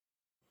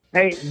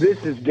Hey, this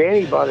is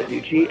Danny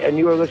Bonaduce, and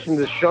you are listening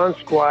to the Sean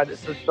Squad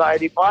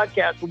Society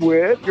podcast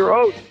with your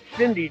hosts,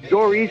 Cindy,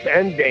 Doris,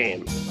 and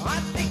Dame.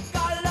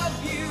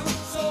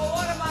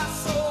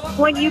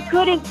 When you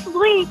couldn't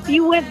sleep,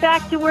 you went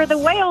back to where the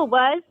whale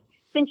was,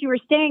 since you were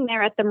staying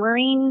there at the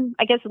marine,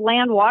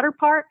 land water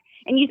park,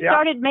 and you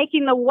started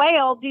making the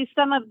whale do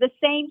some of the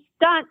same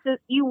stunts that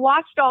you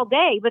watched all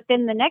day. But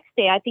then the next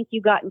day, I think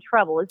you got in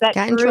trouble. Is that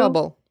true? Got in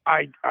trouble.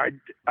 I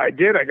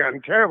did. I got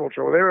in terrible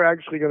trouble. They were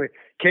actually going to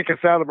kick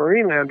us out of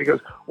Marineland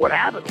because what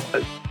happened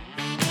was...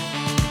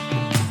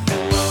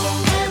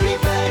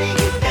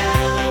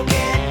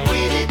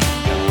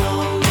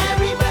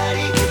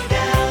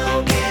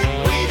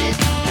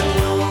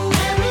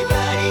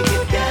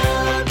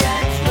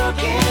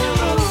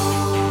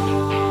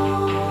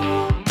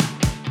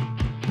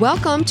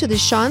 Welcome to the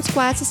Sean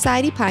Squad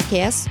Society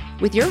podcast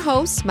with your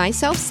hosts,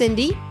 myself,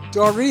 Cindy,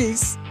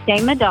 Doris,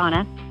 Dame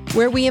Madonna,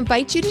 where we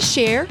invite you to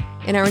share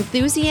in our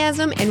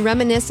enthusiasm and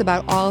reminisce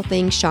about all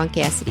things Sean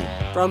Cassidy.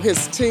 from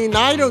his teen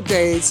idol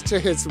days to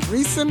his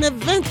recent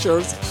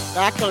adventures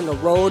back on the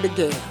road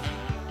again.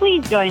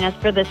 please join us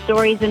for the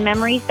stories and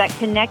memories that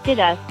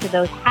connected us to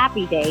those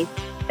happy days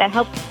that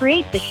helped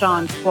create the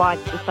Sean Squad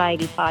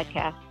Society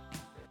podcast.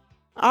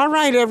 All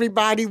right,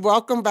 everybody,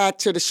 welcome back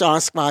to the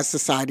Sean Squad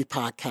Society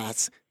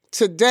podcast.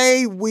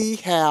 Today we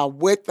have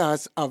with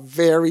us a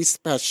very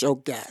special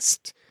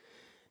guest.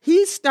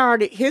 He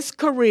started his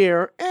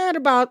career at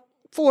about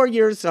 4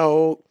 years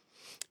old.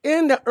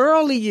 In the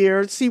early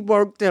years, he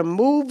worked in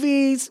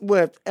movies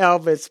with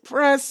Elvis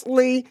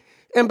Presley,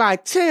 and by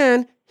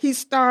 10, he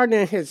starred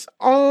in his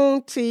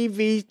own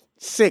TV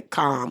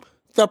sitcom,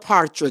 The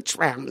Partridge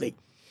Family.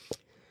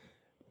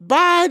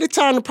 By the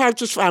time The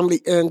Partridge Family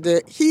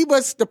ended, he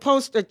was the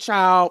poster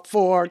child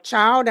for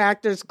child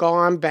actors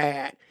gone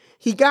bad.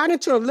 He got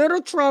into a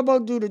little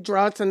trouble due to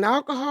drugs and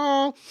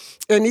alcohol,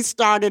 and he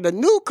started a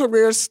new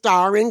career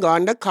starring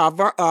on the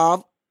cover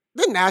of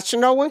the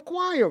National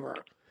Enquirer.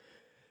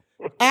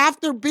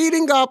 After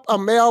beating up a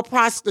male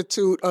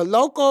prostitute, a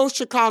local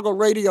Chicago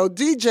radio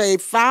DJ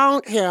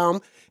found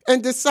him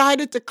and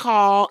decided to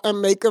call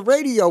and make a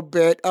radio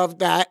bit of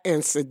that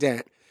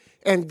incident.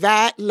 And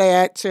that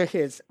led to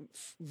his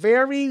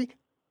very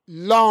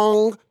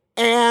long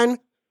and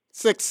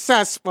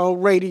successful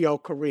radio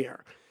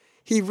career.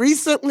 He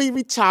recently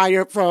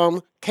retired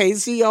from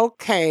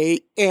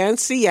KZOK in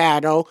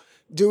Seattle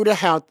due to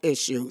health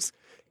issues.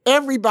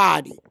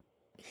 Everybody,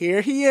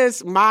 here he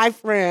is, my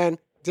friend,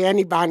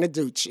 Danny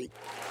Bonaduce.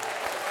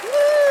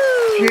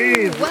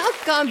 Jeez.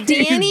 Welcome,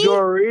 Danny. Jeez,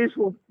 Doris.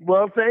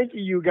 Well, thank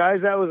you, you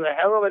guys. That was a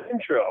hell of an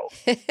intro.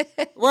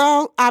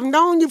 Well, I've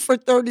known you for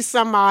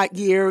 30-some-odd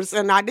years,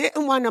 and I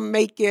didn't want to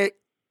make it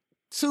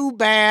too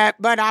bad,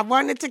 but I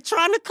wanted to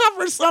try to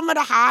cover some of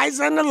the highs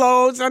and the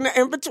lows and the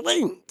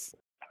in-betweens.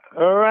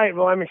 All right.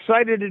 Well, I'm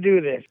excited to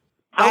do this.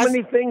 How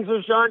many things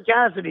are Sean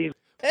Cassidy's?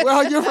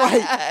 Well, you're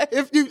right.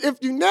 If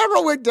you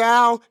narrow it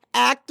down,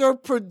 actor,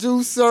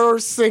 producer,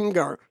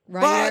 singer.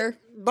 Writer.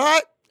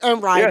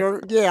 And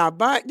writer, yeah.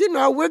 But,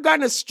 we're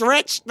going to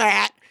stretch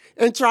that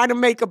and try to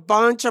make a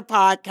bunch of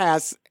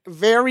podcasts.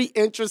 Very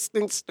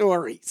interesting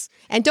stories.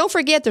 And don't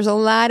forget, there's a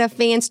lot of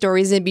fan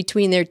stories in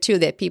between there, too,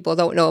 that people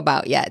don't know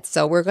about yet.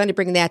 So we're going to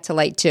bring that to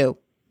light, too.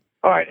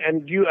 All right.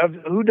 And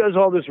who does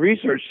all this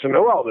research to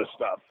know all this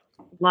stuff?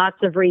 Lots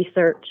of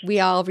research. We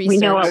all research. We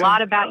know a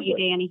lot about you,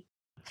 Danny.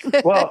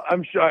 Well,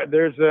 I'm sure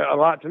there's a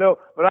lot to know.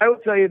 But I will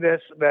tell you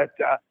this, that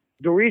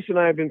Doris and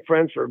I have been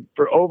friends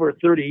for over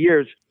 30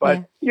 years.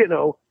 But,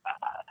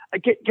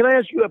 can I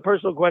ask you a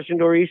personal question,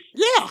 Doris?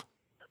 Yeah.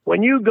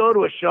 When you go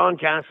to a Sean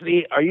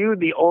Cassidy, are you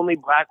the only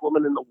black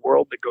woman in the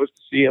world that goes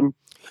to see him?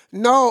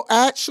 No,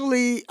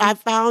 actually, I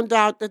found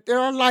out that there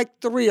are like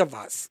 3 of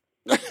us.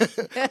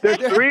 There's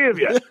 3 of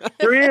you.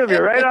 3 of you.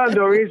 Right on,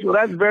 Doris. Well,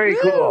 that's very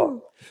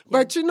cool.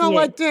 But you know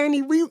what,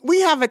 Danny?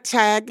 We have a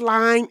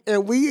tagline,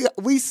 and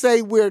we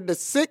say we're the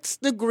 6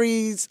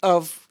 degrees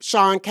of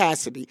Sean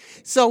Cassidy.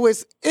 So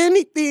it's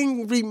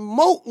anything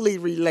remotely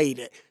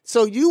related.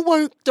 So you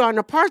worked on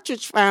a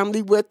Partridge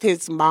Family with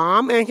his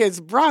mom and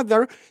his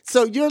brother,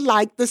 so you're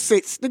like the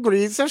 6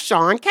 degrees of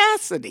Sean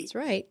Cassidy. That's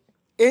right.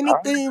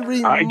 Anything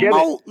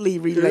remotely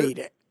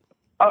related.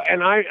 Oh,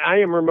 and I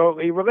am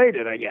remotely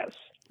related, I guess.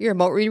 You're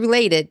remotely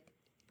related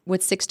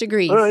with 6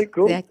 degrees. All right,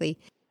 cool. Exactly.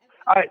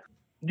 All right.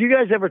 Do you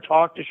guys ever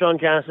talk to Sean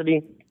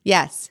Cassidy?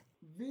 Yes.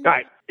 All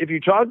right. If you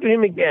talk to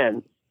him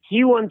again,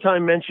 he one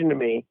time mentioned to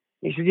me,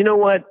 he said, you know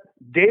what?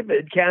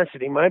 David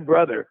Cassidy, my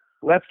brother,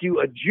 left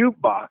you a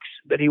jukebox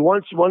that he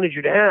once wanted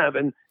you to have,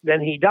 and then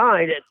he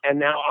died, and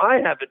now I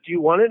have it. Do you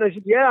want it? And I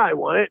said, yeah, I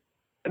want it.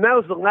 And that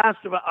was the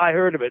last of it I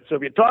heard of it. So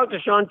if you talk to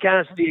Sean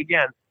Cassidy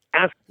again,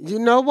 ask. You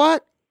know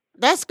what?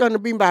 That's going to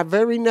be my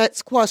very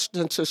next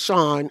question to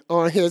Sean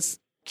on his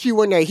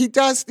Q&A. He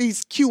does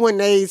these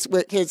Q&As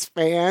with his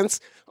fans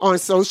on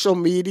social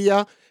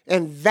media,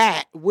 and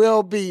that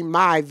will be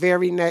my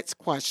very next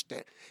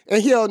question.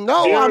 And he'll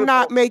know I'm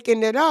not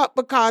making it up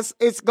because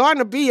it's going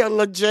to be a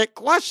legit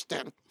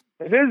question.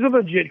 It is a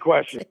legit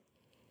question.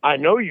 I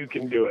know you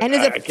can do it. And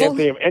is it I can't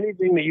think of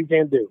anything that you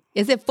can't do.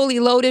 Is it fully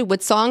loaded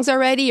with songs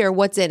already, or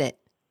what's in it?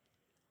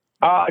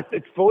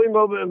 It's fully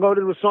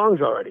loaded with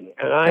songs already,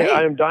 and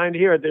I am dying to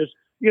hear it. There's,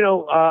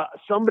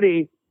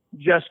 somebody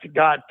just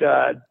got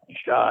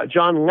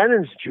John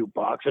Lennon's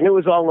jukebox, and it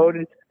was all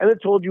loaded, and it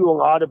told you a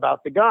lot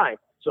about the guy.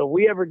 So if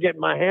we ever get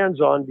my hands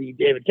on the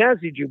David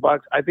Cassidy jukebox,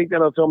 I think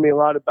that'll tell me a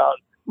lot about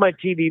my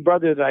TV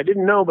brother that I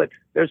didn't know, but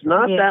there's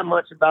not that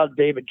much about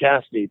David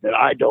Cassidy that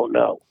I don't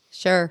know.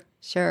 Sure.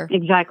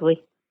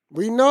 Exactly.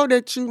 We know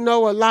that you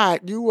know a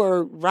lot. You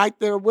were right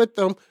there with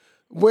him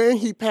when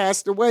he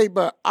passed away,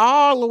 but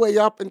all the way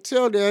up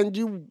until then,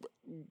 you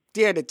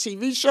did a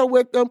TV show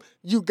with him.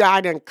 You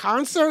got in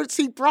concerts.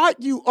 He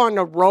brought you on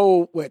the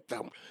road with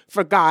them,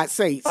 for God's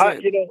sake. I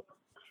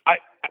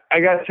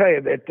got to tell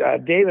you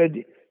that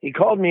David, he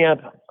called me up,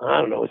 I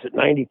don't know, was it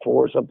 94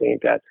 or something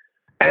like that?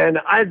 And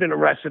I'd been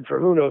arrested for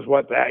who knows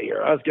what that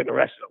year. I was getting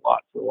arrested a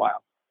lot for a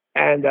while.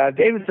 And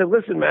David said,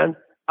 listen, man,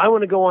 I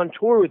want to go on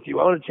tour with you.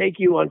 I want to take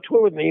you on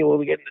tour with me. We'll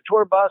get in the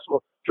tour bus.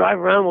 We'll drive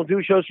around. We'll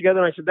do shows together.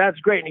 And I said, that's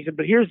great. And he said,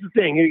 but here's the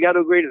thing. You got to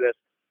agree to this.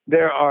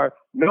 There are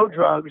no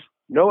drugs,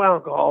 no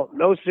alcohol,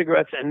 no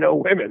cigarettes, and no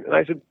women. And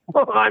I said,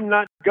 well, I'm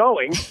not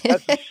going.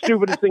 That's the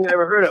stupidest thing I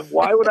ever heard of.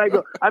 Why would I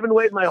go? I've been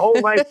waiting my whole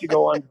life to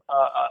go on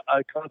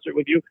a concert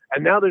with you.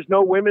 And now there's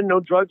no women,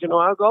 no drugs, and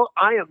no alcohol.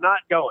 I am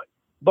not going.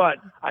 But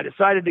I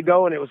decided to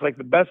go, and it was like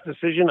the best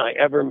decision I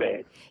ever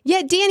made.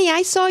 Yeah, Danny,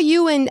 I saw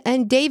you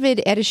and David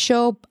at a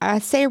show,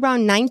 say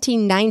around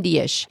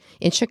 1990-ish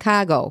in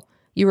Chicago.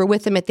 You were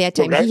with him at that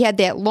time. Okay. He had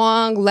that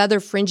long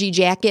leather fringy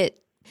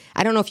jacket.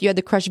 I don't know if you had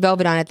the crushed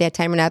velvet on at that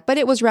time or not, but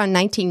it was around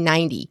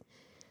 1990.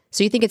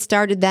 So you think it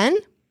started then?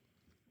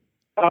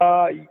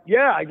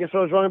 Yeah, I guess I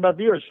was wrong about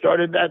the year. It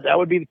started that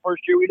would be the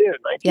first year we did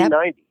it,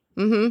 1990.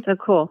 Yep. Mm-hmm. So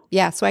cool.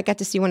 Yeah, so I got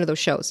to see one of those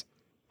shows.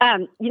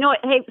 You know what?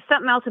 Hey,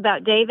 something else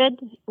about David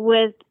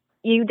with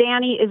you,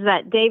 Danny, is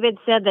that David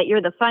said that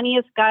you're the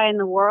funniest guy in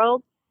the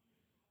world.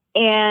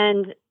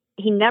 And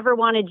he never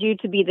wanted you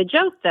to be the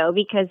joke, though,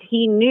 because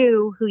he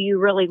knew who you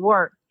really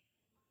were.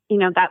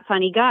 That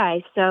funny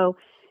guy. So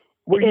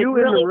were you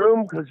in the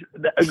room?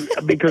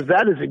 Because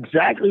that is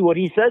exactly what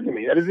he said to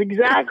me. That is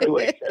exactly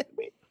what he said to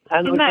me.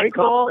 And it was very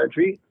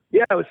complimentary.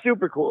 Yeah, it was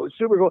super cool. It was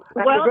super cool.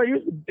 Well,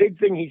 here's the big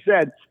thing he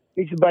said.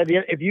 He said, by the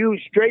end, if you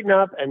straighten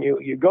up and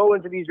you go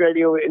into these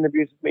radio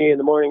interviews with me in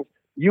the mornings,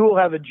 you will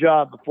have a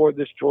job before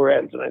this tour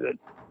ends. And I said,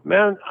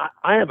 man,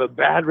 I have a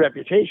bad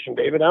reputation,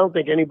 David. I don't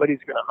think anybody's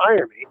going to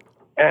hire me.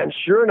 And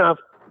sure enough,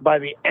 by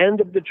the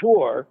end of the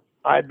tour,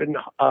 I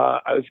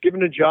was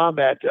given a job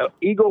at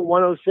Eagle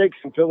 106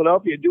 in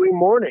Philadelphia doing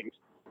mornings.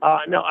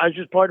 No, I was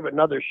just part of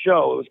another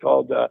show. It was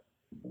called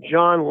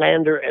John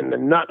Lander and the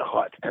Nut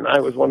Hut, and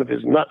I was one of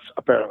his nuts,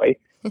 apparently.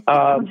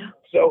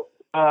 So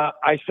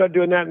I started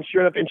doing that, and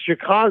sure enough, in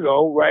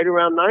Chicago, right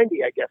around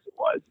 90, I guess it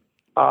was,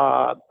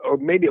 or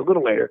maybe a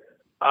little later,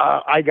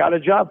 I got a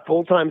job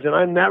full-time, and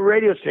on that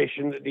radio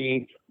station,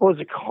 what was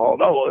it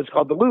called? Oh, it was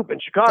called The Loop in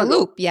Chicago. The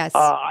Loop, yes.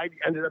 I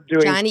ended up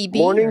doing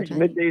mornings,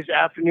 middays,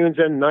 afternoons,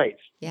 and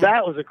nights. Yeah.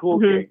 That was a cool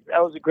gig.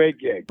 That was a great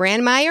gig.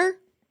 Brandmeier?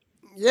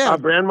 Yeah.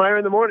 Brandmeier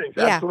in the mornings,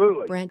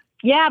 absolutely.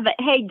 Yeah, but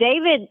hey,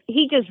 David,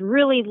 he just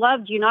really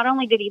loved you. Not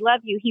only did he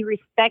love you, he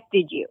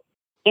respected you.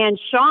 And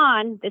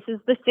Sean, this is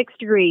the 6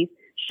 degrees,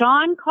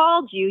 Sean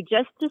called you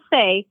just to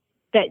say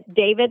that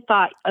David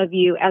thought of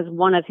you as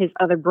one of his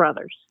other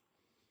brothers.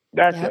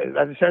 That's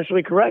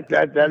essentially correct.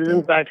 That is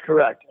in fact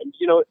correct. And,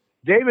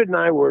 David and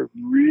I were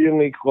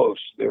really close.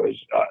 There was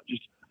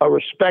just a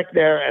respect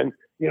there. And,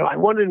 I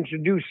wanted him to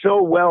do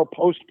so well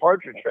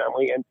post-Partridge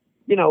Family. And,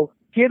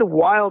 he had a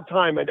wild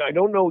time. I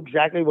don't know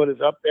exactly what is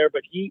up there,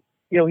 but he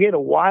had a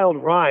wild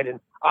ride. And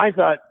I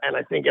thought, and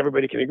I think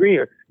everybody can agree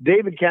here,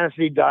 David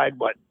Cassidy died,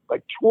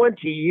 like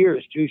 20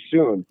 years too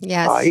soon.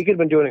 Yes. He could have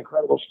been doing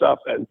incredible stuff.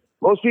 And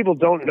most people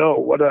don't know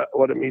what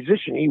a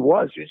musician he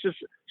was. He was just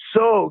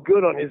so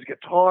good on his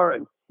guitar,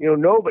 and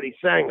nobody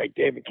sang like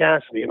David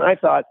Cassidy. And I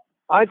thought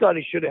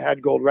he should have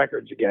had gold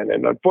records again.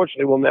 And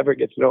unfortunately, we'll never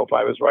get to know if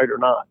I was right or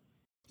not.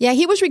 Yeah,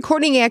 he was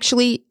recording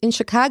actually in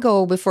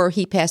Chicago before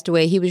he passed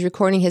away. He was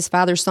recording his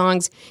father's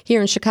songs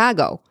here in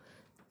Chicago.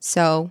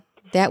 So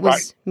that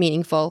was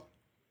meaningful.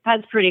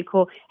 That's pretty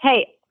cool.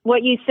 Hey,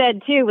 what you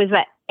said too was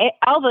that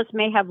Elvis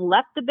may have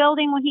left the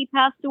building when he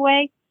passed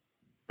away,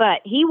 but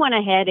he went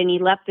ahead and he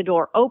left the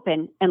door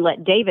open and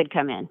let David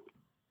come in.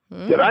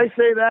 Did I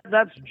say that?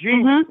 That's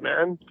genius,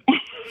 man.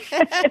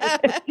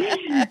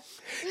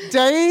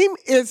 Dame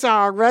is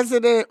our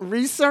resident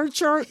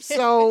researcher,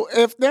 so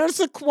if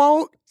there's a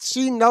quote,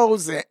 she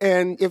knows it.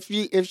 And if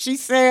she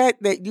said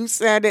that you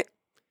said it,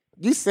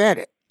 you said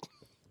it.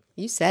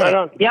 You said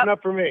it. Yep.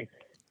 Enough for me.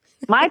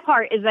 My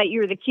part is that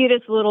you're the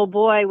cutest little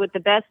boy with the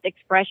best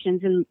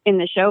expressions in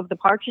the show of the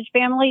Partridge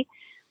Family.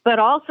 But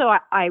also,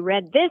 I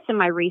read this in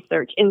my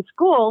research. In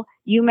school,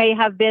 you may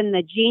have been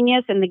the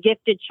genius and the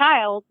gifted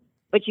child,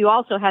 but you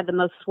also had the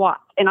most SWAT.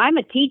 And I'm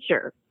a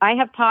teacher. I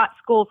have taught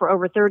school for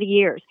over 30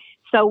 years.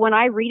 So when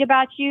I read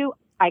about you,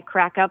 I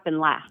crack up and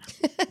laugh.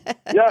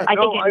 Yeah, I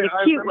think in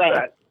a cute way.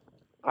 That.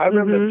 I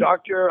remember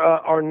Dr.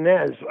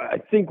 Arnez, I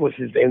think was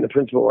his name, the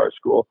principal of our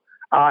school.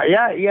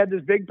 He had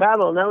this big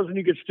paddle, and that was when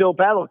you could still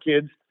paddle,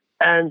 kids.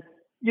 And,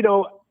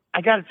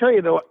 I got to tell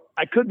you, though,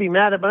 I could be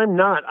mad at it, but I'm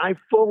not. I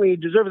fully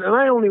deserve it. And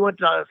I only went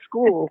to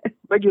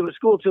regular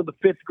school, till the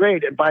 5th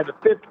grade. And by the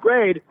 5th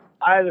grade,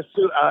 I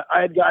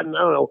had gotten,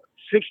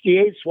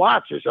 68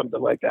 swats or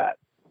something like that.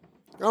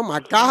 Oh,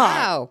 my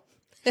God.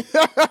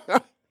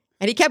 Wow.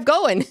 And he kept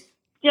going.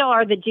 Still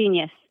are the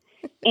genius.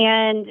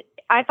 And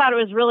I thought it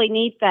was really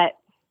neat that,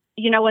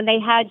 when they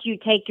had you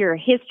take your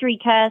history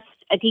test,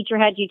 a teacher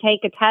had you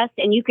take a test,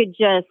 and you could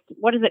just,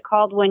 what is it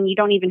called when you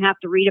don't even have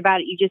to read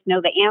about it? You just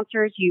know the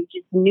answers. You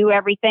just knew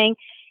everything.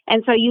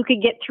 And so you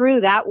could get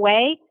through that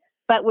way.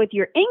 But with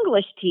your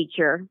English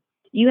teacher,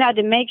 you had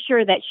to make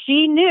sure that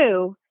she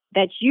knew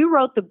that you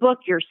wrote the book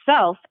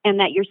yourself and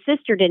that your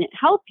sister didn't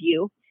help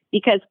you,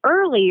 because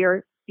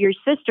earlier your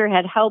sister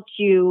had helped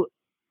you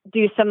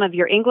do some of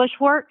your English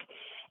work.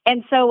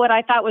 And so what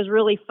I thought was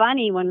really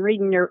funny when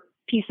reading your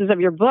pieces of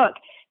your book,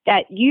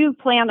 that you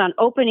planned on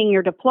opening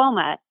your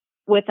diploma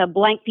with a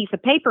blank piece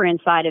of paper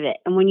inside of it.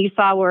 And when you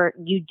saw where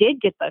you did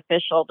get the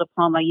official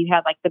diploma, you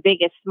had like the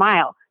biggest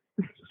smile.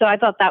 So I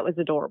thought that was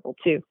adorable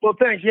too. Well,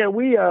 thanks. Yeah,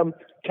 we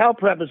Cal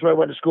Prep is where I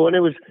went to school, and it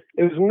was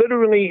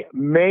literally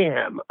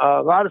mayhem.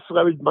 A lot of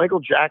celebrities. Michael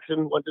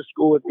Jackson went to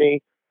school with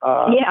me.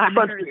 I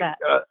heard that.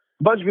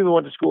 A bunch of people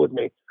went to school with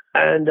me,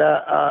 and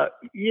by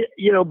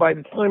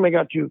the time I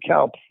got to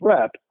Cal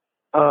Prep,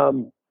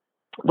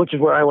 which is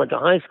where I went to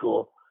high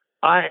school,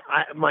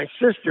 my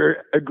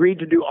sister agreed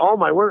to do all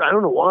my work. I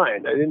don't know why. I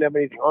didn't have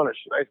anything on her.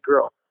 She's a nice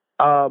girl.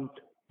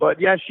 But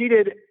yeah, she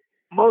did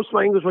most of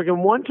my English work.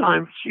 And one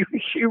time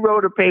she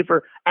wrote a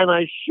paper, and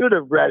I should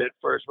have read it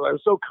first, but I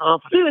was so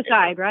confident.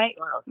 Suicide, right?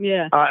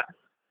 Yeah.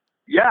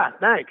 Yeah,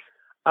 thanks.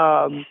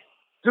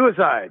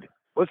 Suicide.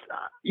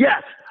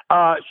 Yes.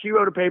 She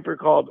wrote a paper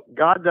called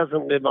God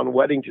Doesn't Live on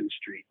Weddington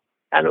Street.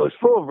 And it was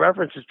full of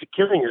references to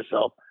killing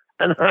yourself.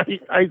 And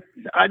I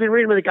didn't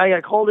read them. The guy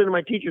got called into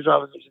my teacher's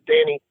office and said,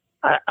 Danny,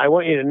 I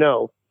want you to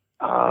know,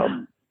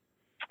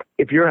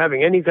 if you're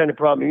having any kind of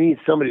problem, you need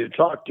somebody to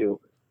talk to,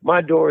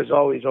 my door is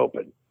always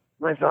open.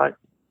 And I thought,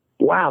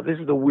 wow, this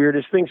is the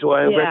weirdest thing. So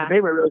I read the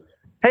paper. I wrote,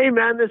 hey,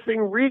 man, this thing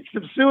reeks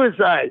of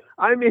suicide.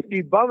 I may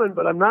be bumming,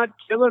 but I'm not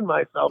killing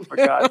myself, for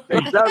God's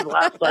sake. That was the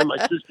last time my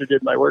sister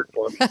did my work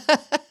for me.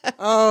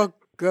 Oh,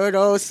 good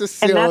old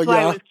Cecilia. And that's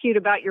why it was cute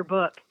about your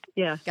book.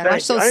 Yeah. I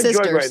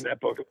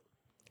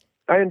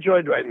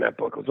enjoyed writing that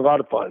book. It was a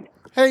lot of fun.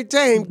 Hey,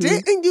 Dame,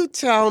 didn't you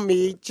tell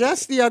me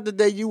just the other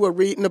day you were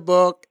reading a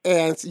book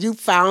and you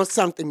found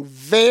something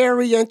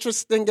very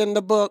interesting in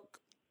the book?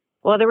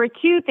 Well, there were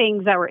two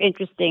things that were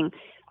interesting.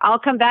 I'll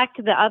come back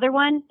to the other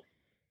one,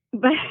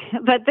 but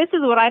this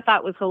is what I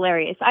thought was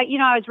hilarious. I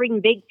was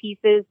reading big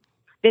pieces,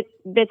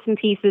 bits and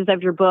pieces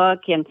of your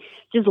book, and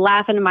just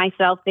laughing to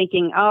myself,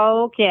 thinking,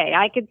 oh, okay,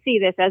 I could see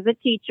this as a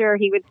teacher.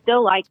 He would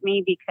still like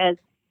me because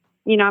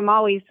I'm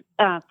always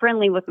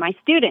friendly with my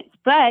students,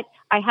 but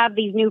I have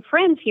these new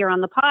friends here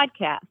on the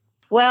podcast.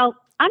 Well,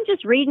 I'm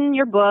just reading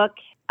your book.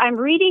 I'm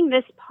reading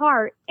this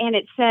part, and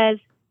it says,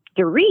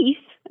 Doris,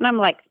 and I'm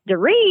like,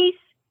 Doris?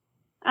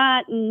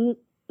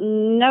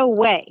 No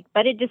way.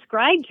 But it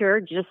described her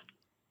just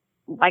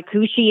like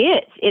who she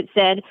is. It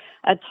said,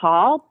 a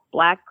tall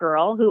black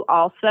girl who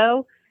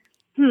also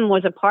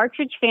was a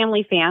Partridge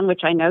Family fan,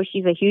 which I know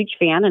she's a huge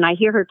fan, and I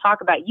hear her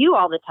talk about you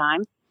all the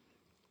time.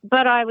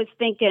 But I was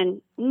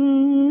thinking,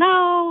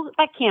 no,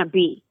 that can't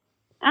be.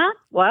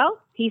 Well,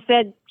 he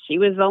said she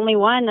was only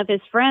one of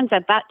his friends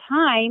at that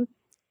time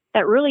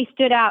that really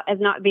stood out as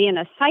not being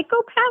a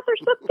psychopath or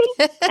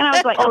something. And I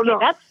was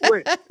like,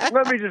 wait,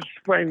 let me just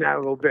explain that a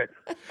little bit.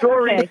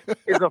 Doris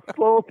is a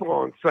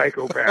full-blown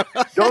psychopath.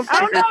 Don't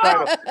think her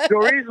psycho.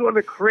 Doris is one of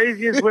the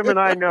craziest women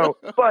I know.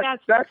 But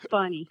that's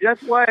funny.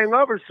 That's why I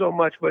love her so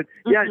much. But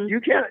yeah, you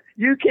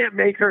can't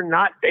make her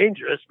not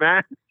dangerous,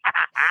 man.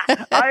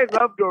 I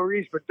love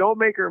Doris, but don't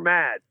make her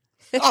mad.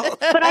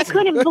 But I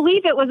couldn't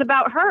believe it was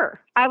about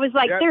her. I was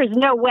like, there's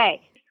no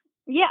way.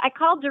 Yeah, I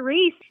called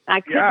Doris.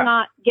 I could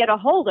not get a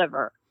hold of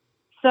her.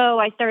 So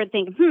I started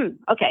thinking,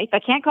 okay, if I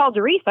can't call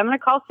Doris, I'm going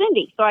to call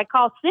Cindy. So I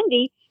called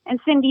Cindy, and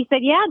Cindy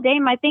said, yeah,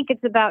 Dame, I think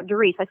it's about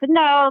Doris. I said,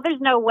 no,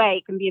 there's no way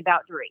it can be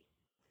about Doris.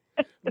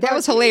 That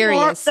was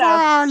hilarious. For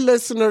our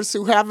listeners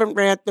who haven't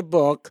read the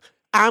book,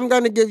 I'm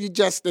going to give you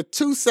just a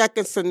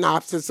 2-second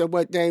synopsis of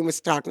what Dame was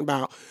talking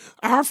about.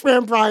 Our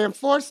friend Brian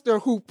Forster,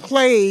 who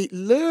played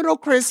little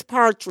Chris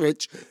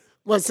Partridge,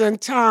 was in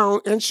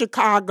town in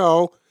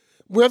Chicago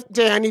with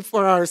Danny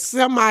for a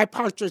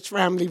semi-Partridge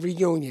Family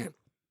reunion.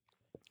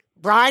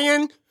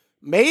 Brian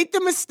made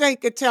the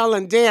mistake of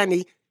telling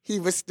Danny he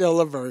was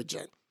still a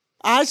virgin.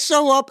 I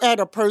show up at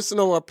a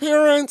personal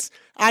appearance.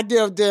 I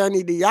give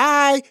Danny the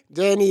eye.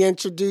 Danny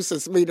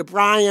introduces me to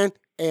Brian,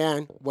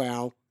 and,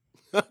 well...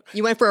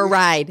 You went for a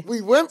ride.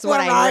 We went for a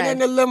ride in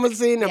the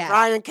limousine, and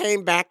Brian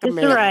came back a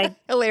minute. Right.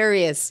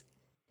 Hilarious.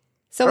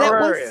 So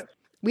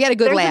we had a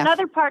good laugh. There's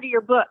another part of your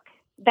book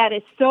that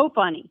is so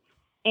funny.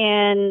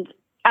 And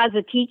as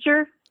a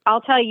teacher,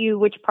 I'll tell you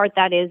which part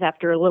that is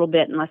after a little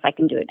bit, unless I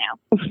can do it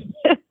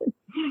now.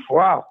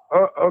 Wow.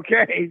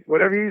 Okay.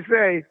 Whatever you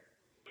say.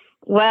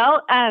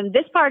 Well,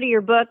 this part of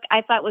your book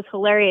I thought was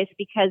hilarious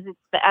because it's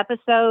the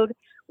episode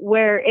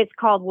where it's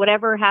called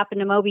Whatever Happened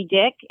to Moby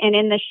Dick. And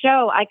in the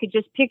show, I could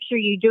just picture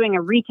you doing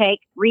a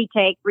retake.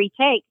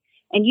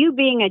 And you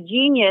being a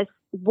genius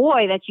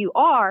boy that you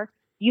are,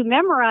 you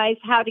memorize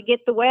how to get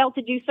the whale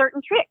to do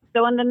certain tricks.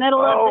 So in the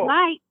middle of the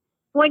night,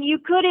 when you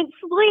couldn't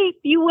sleep,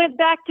 you went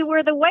back to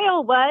where the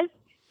whale was,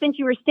 since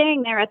you were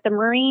staying there at the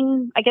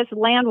marine, I guess,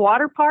 land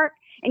water park.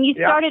 And you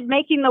started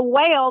making the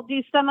whale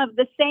do some of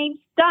the same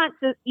stunts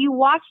that you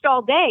watched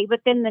all day.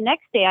 But then the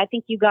next day, I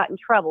think you got in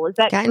trouble. Is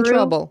that true? Got in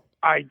trouble.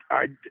 I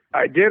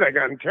did. I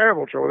got in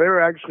terrible trouble. They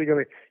were actually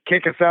going to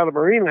kick us out of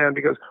Marineland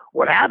because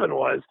what happened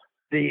was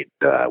the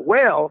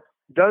whale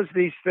does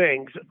these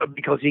things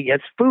because he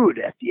gets food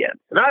at the end.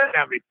 And I didn't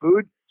have any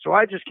food, so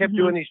I just kept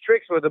doing these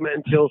tricks with him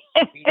until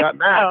he got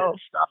mad and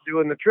stopped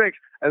doing the tricks.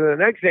 And then the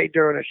next day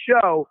during a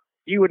show,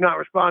 he would not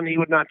respond. He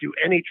would not do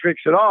any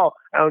tricks at all.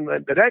 And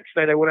the next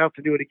night I went out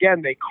to do it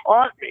again. They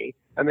caught me,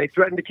 and they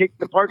threatened to kick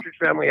the Partridge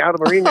Family out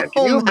of Marineland.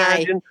 Can you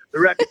imagine the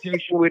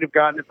reputation we'd have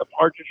gotten if the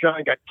Partridge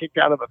Family got kicked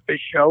out of a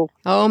fish show?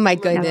 Oh, my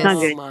goodness.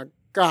 Oh, my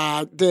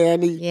God,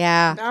 Danny.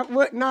 Yeah. That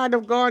would not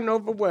have gone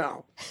over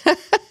well.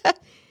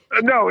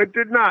 No, it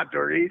did not,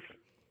 Doris.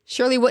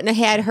 Shirley wouldn't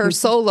have had her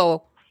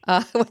solo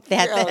with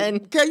that then.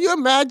 Can you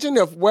imagine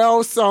if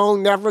Whale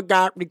Song never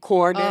got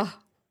recorded?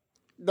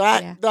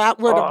 That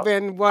would have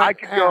been what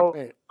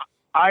happened.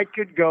 I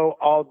could go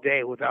all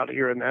day without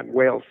hearing that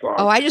whale song.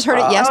 Oh, I just heard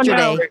it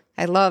yesterday.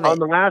 I love it. On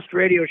the last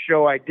radio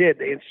show I did,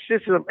 they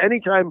insisted on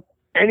anytime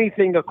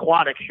anything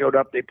aquatic showed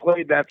up, they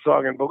played that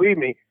song. And believe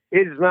me,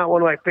 it is not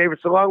one of my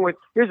favorites. Along with,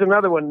 here's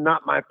another one,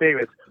 not my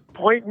favorites.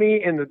 Point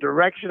me in the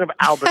direction of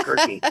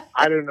Albuquerque.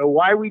 I don't know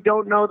why we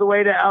don't know the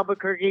way to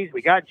Albuquerque.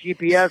 We got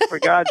GPS, for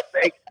God's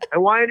sake.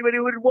 And why anybody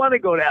would want to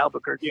go to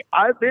Albuquerque.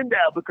 I've been to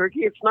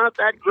Albuquerque. It's not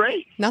that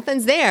great.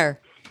 Nothing's there.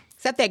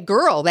 Except that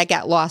girl that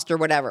got lost or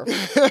whatever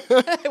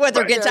with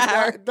her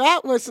guitar.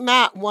 That was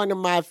not one of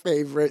my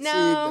favorites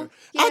either.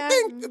 Yeah. I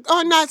think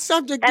on that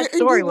subject, didn't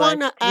you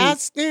want to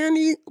ask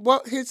Danny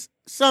what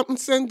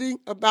Cindy,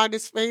 about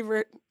his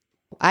favorite?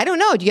 I don't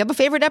know. Do you have a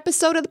favorite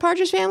episode of The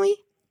Partridge Family?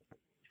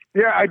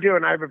 Yeah, I do.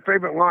 And I have a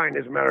favorite line,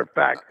 as a matter of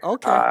fact.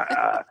 Okay.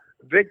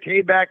 Vic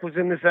Tayback was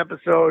in this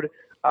episode.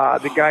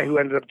 The guy who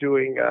ended up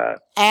doing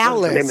Alice.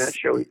 What's the name of that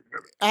show?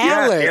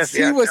 Alice.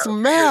 He was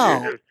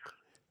Mel.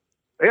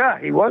 Yeah,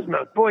 he was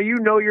Mel. Boy, you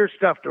know your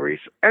stuff,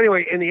 Doris.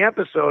 Anyway, in the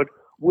episode,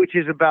 which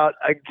is about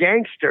a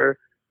gangster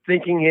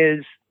thinking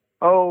his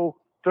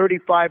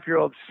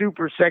 35-year-old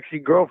super sexy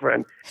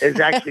girlfriend is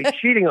actually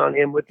cheating on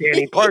him with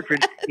Danny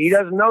Partridge. He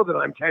doesn't know that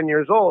I'm 10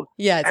 years old.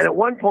 Yes. And at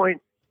one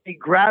point, he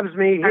grabs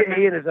me.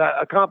 He and his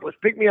accomplice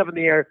pick me up in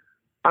the air.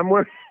 I'm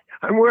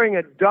wearing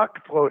a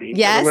duck floaty.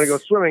 Yes. I'm going to go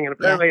swimming, and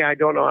apparently I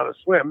don't know how to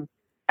swim.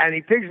 And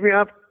he picks me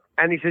up,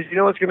 and he says, "You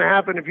know what's going to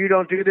happen if you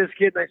don't do this,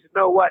 kid?" And I said,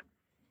 "No, what?"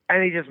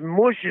 And he just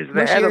mushes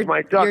the head of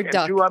my duck. And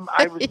to him,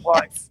 I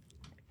reply,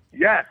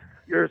 yes,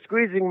 you're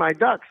squeezing my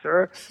duck,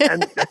 sir.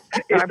 And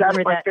that's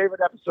my favorite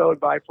episode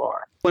by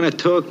far. I want to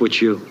talk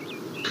with you.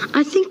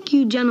 I think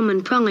you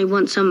gentlemen probably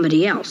want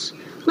somebody else.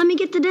 Let me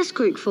get the desk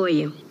creek for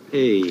you.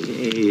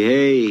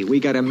 Hey,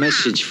 we got a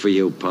message for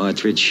you,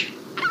 Partridge.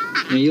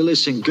 Now, you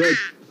listen good.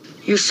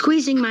 You're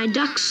squeezing my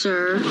duck,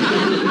 sir.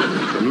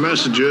 The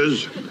message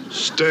is,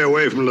 stay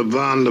away from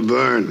Levon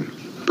Laverne.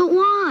 But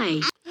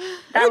why?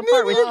 That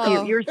part was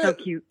cute. You're so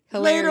cute.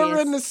 Hilarious.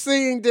 Later in the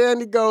scene,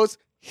 Danny goes,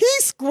 "He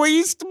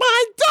squeezed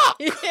my duck."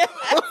 Yes.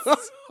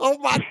 Oh,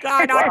 my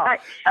God. Wow,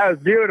 that was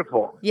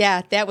beautiful.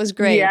 Yeah, that was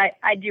great. Yeah,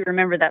 I do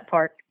remember that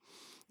part.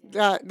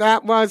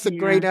 That was a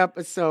great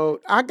episode.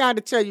 I got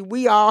to tell you,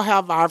 we all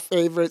have our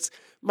favorites.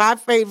 My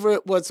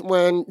favorite was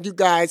when you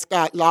guys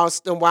got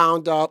lost and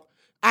wound up.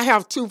 I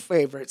have two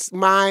favorites.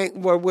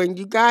 Mine were when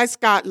you guys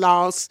got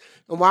lost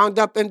and wound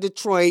up in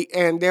Detroit,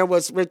 and there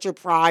was Richard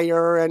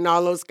Pryor and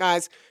all those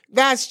guys.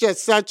 That's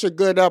just such a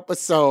good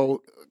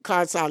episode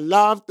because I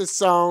loved the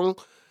song,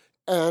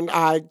 and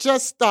I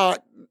just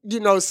thought,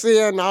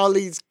 seeing all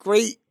these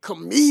great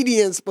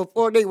comedians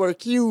before they were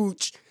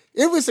huge,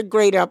 it was a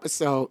great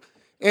episode.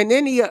 And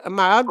then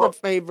my other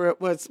favorite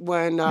was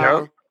when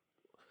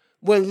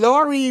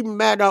Laurie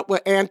met up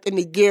with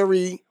Anthony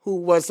Geary, who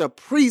was a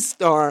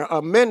priest or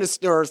a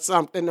minister or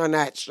something on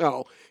that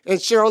show.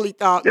 And Shirley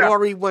thought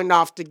Laurie went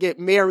off to get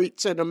married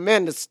to the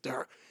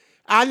minister.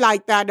 I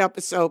like that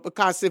episode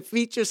because it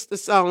features the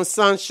song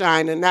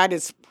Sunshine, and that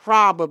is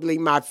probably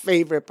my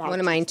favorite part. One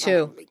of mine,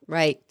 too.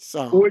 Right.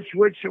 So. Which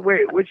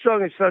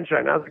song is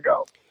Sunshine? How's it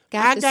go?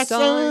 Got the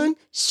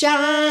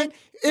sunshine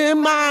in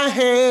my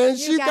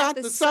hands. You got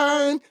the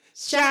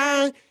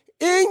sunshine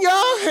in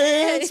your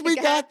hands. We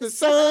got the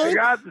sun. We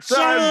got the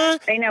sun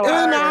in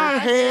our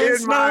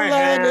hands. In my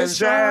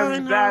hands.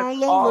 And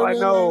that's all I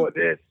know of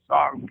this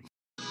song.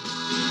 You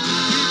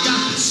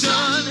got the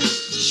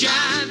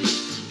sunshine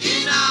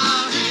in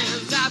our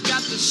hands. I've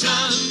got the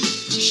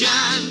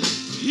sunshine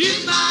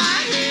in my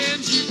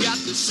hands. You got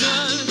the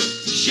sunshine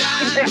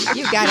shine.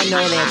 You got to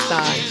know that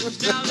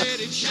song. Now let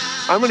it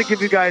shine. I'm going to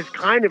give you guys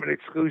kind of an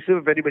exclusive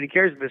if anybody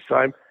cares this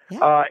time.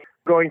 Yeah.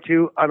 Going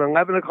to an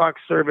 11 o'clock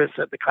service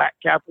at the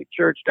Catholic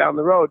Church down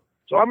the road.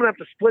 So I'm going to have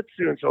to split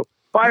soon. So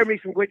fire me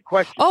some quick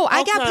questions. Oh,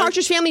 I got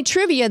Partridge Family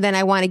trivia then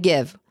I want to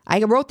give.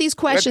 I wrote these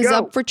questions Let's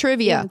go. up for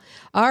trivia.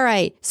 All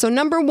right. So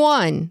number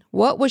 1,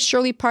 what was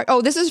Shirley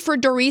Oh, this is for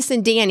Doris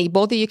and Danny.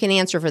 Both of you can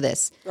answer for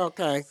this.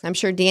 Okay. I'm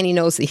sure Danny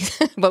knows these,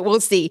 but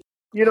we'll see.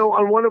 You know,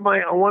 on one of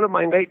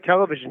my late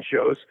television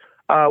shows,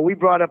 we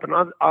brought up an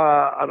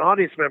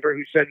audience member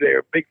who said they're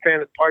a big fan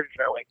of the Partridge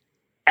Family.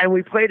 And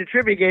we played a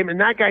trivia game, and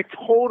that guy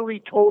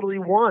totally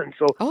won.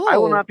 So I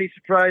will not be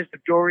surprised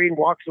if Doreen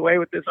walks away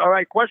with this. All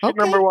right, question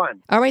number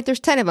 1. All right, there's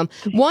 10 of them.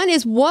 One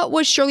is, what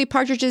was Shirley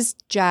Partridge's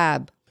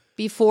job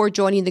before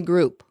joining the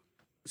group?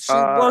 She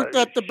worked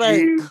at the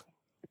bank.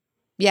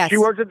 Yes. She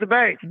worked at the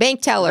bank.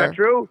 Bank teller. Is that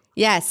true?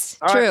 Yes,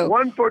 All true. right,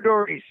 one for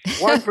Doris.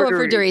 One for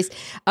For Doris. Doris.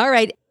 All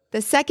right.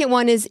 The second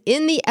one is,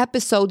 in the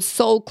episode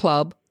Soul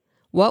Club,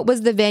 what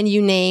was the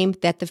venue name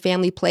that the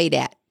family played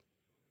at?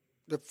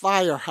 The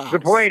firehouse. The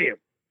Palladium.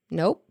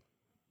 Nope.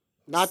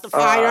 Not the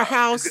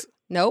firehouse.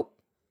 Nope.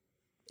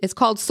 It's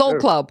called Soul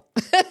Club.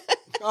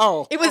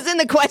 Oh. It was in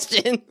the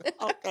question.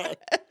 Okay.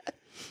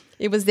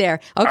 It was there.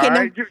 Okay. All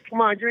right,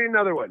 come on, give me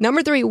another one.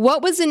 Number 3,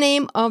 what was the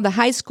name of the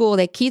high school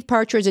that Keith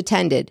Partridge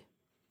attended?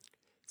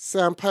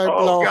 San Pueblo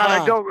Oh, God,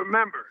 High. I don't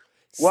remember.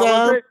 What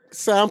was it?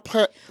 San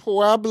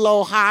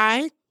Pueblo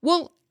High.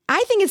 Well,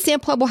 I think it's San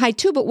Pueblo High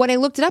too, but when I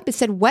looked it up, it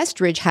said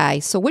Westridge High.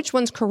 So which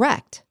one's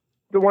correct?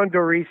 The one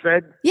Doris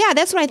said? Yeah,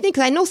 that's what I think,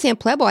 because I know San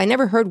Pueblo. I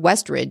never heard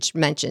Westridge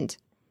mentioned.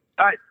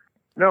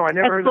 No, I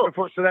never heard that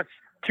before. So that's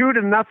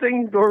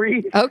 2-0,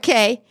 Doris.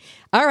 Okay.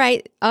 All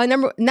right.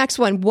 Next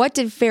one. What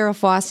did Farrah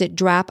Fawcett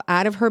drop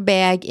out of her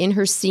bag in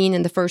her scene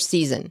in the first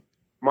season?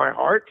 My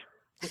heart.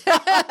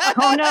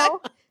 Oh,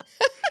 no.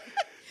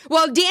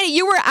 Well, Danny,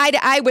 you were eye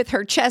to eye with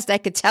her chest, I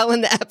could tell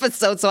in the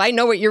episode, so I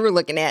know what you were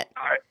looking at.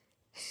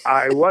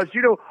 I was.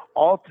 You know,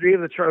 all 3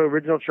 of the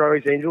original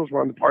Charlie's Angels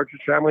were on the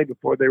Partridge Family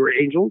before they were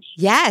Angels.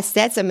 Yes,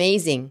 that's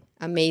amazing.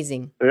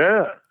 Amazing.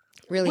 Yeah.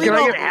 Really. Can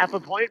I get half a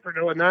point for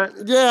doing that?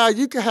 Yeah,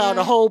 you can have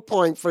the whole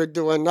point for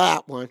doing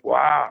that one.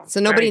 Wow. So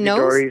nobody Thank you, knows?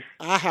 Doris.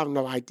 I have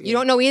no idea. You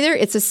don't know either?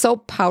 It's a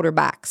soap powder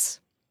box.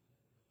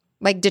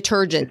 Like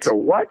detergent. It's a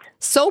what?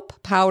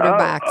 Soap powder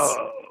box.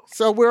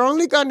 So we're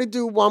only going to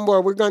do one more.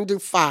 We're going to do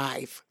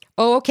 5.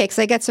 Oh, okay, because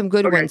I got some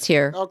good ones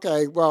here.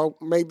 Okay, well,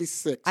 maybe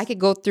 6. I could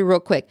go through real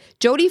quick.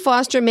 Jodie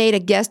Foster made a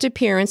guest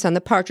appearance on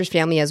The Partridge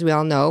Family, as we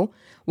all know.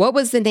 What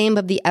was the name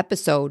of the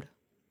episode?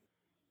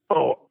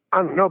 Oh,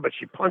 I don't know, but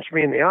she punched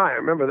me in the eye. I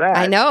remember that.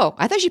 I know.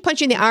 I thought she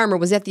punched you in the arm, or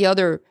was that the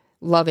other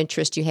love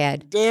interest you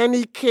had?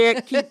 Danny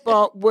can't keep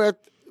up with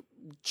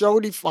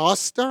Jodie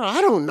Foster. I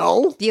don't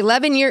know. The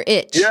 11-year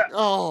itch. Yeah.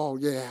 Oh,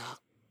 yeah.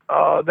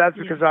 Oh, that's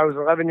because I was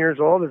 11 years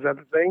old. Is that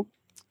the thing?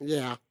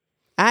 Yeah.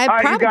 I All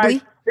right, probably. you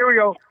guys, here we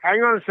go. Hang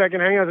on a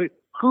second.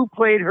 Who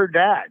played her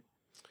dad?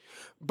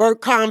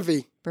 Bert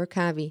Convey. Bert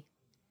Convey.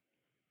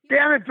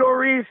 Damn it,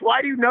 Doris.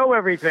 Why do you know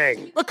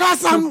everything?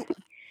 Because I'm...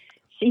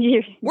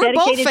 We're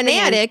both Dedicated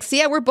fanatics.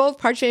 Yeah, we're both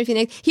Partridge Family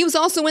fanatics. He was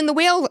also in the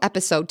whale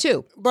episode,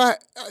 too.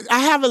 But I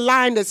have a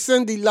line that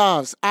Cindy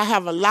loves. I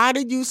have a lot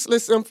of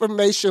useless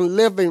information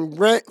living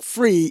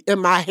rent-free in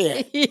my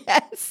head.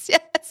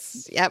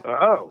 Yes. Yep.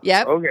 Oh.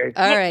 Yep. Okay.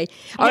 All right.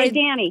 All Hey, right.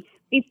 Danny,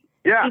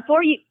 Yeah.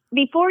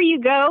 before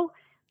you go,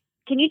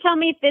 can you tell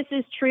me if this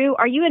is true?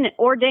 Are you an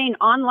ordained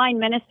online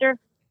minister?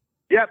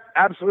 Yep,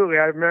 absolutely.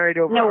 I've married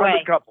over No 100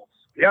 way. couples.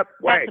 Yep,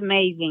 way. That's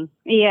amazing.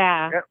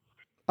 Yeah. Yep.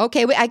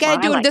 Okay, I got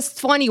to do like- this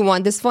funny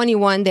one. This funny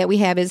one that we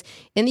have is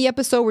in the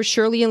episode where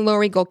Shirley and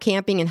Lori go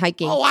camping and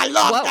hiking. Oh, I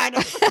love that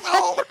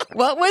episode.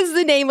 What was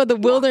the name of the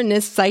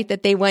wilderness site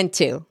that they went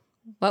to?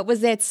 What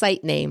was that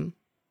site name?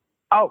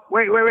 Oh,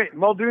 wait.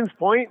 Muldoon's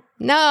Point?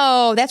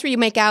 No, that's where you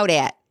make out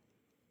at.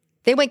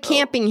 They went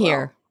camping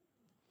here.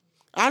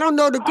 I don't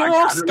know. The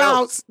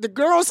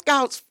Girl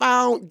Scouts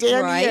found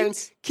Danny Right.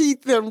 and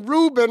Keith and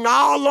Reuben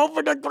all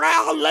over the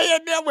ground,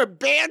 laying there with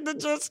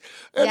bandages,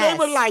 and Yes. they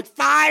were like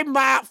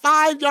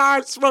 5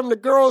 yards from the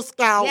Girl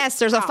Scouts. Yes,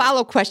 there's a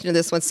follow question to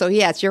this one. So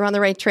yes, you're on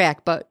the right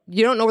track, but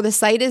you don't know where the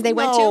site is they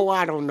went to? No,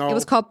 I don't know. It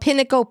was called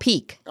Pinnacle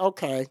Peak.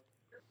 Okay.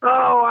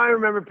 Oh, I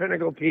remember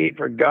Pinnacle Pete,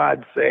 for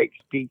God's sakes,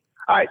 Pete.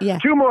 All right, Yeah.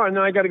 2 more, and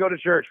then I got to go to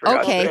church. For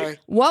God's Okay. sake.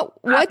 What?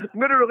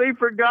 Literally,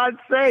 for God's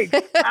sake.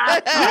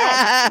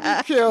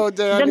 Killed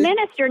Danny. The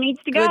minister needs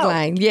to go. Good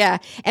line. Yeah.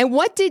 And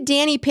what did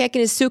Danny pack in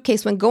his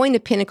suitcase when going to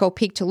Pinnacle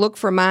Peak to look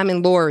for Mom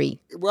and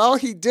Lori? Well,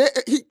 he did.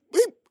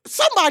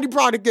 Somebody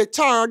brought a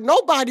guitar.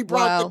 Nobody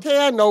brought the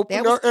can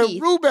opener, and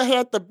Keith. Reuben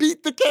had to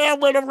beat the can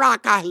with a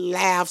rock. I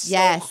laughed so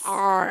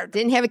hard.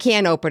 Didn't have a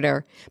can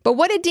opener. But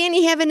what did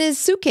Danny have in his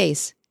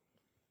suitcase?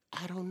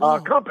 I don't know.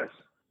 Compass.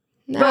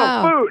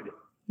 No. Food.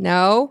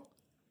 No.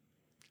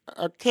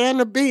 A can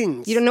of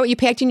beans. You don't know what you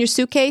packed in your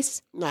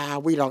suitcase? Nah,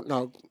 we don't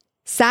know.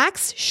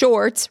 Socks,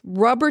 shorts,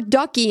 rubber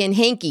ducky, and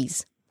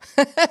hankies.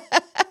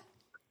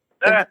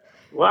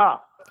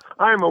 Wow.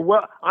 I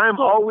am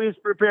always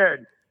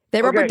prepared.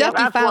 That rubber Okay,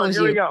 ducky last one. follows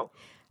Here we you. go.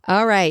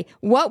 All right.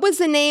 What was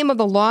the name of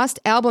the lost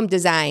album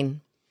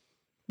design?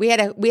 We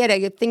had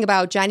a thing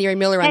about Johnny Ray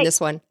Miller on this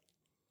one.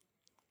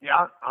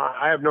 Yeah,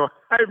 I have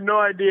no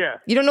idea.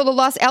 You don't know the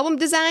lost album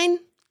design?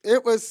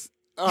 It was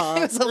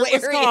hilarious. It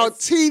was called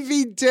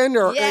TV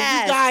Dinner.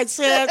 Yes. And you guys'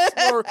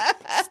 heads were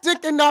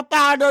sticking up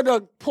out of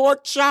the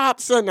pork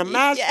chops and the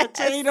mashed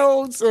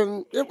potatoes,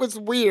 and it was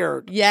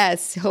weird.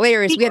 Yes,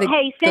 hilarious. We had a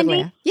Hey, good Cindy?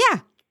 laugh. Yeah.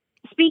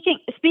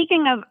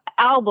 Speaking of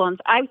albums,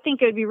 I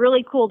think it would be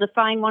really cool to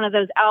find one of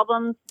those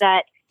albums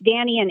that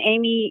Danny and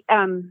Amy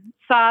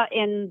saw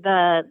in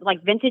the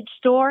vintage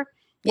store.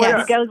 Where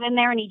he goes in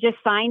there and he just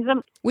signs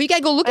them. Well, you got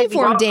to go looking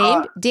for him,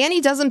 Dame.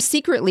 Danny does them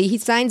secretly. He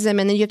signs them,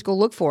 and then you have to go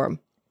look for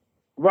him.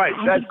 Right.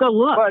 That's go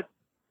look.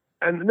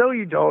 And no,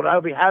 you don't. I'll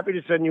be happy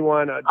to send you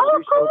one. Doris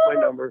knows my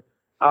number.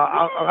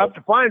 I'll have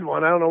to find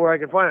one. I don't know where I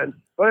can find.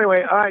 But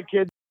anyway, all right,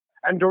 kid.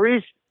 And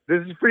Doris,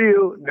 this is for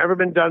you. Never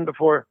been done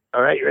before.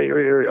 All right,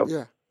 here we go.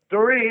 Yeah.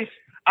 Doris,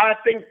 I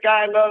think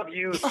I love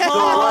you. So what am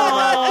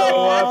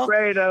I so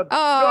afraid of?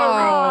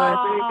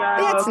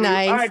 That's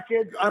nice. All right,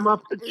 kids, I'm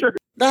up to church.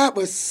 That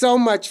was so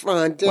much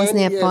fun. Danny Wasn't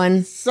that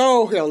fun?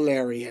 So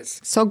hilarious.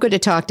 So good to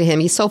talk to him.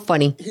 He's so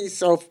funny. He's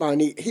so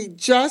funny. He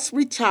just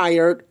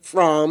retired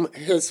from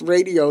his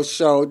radio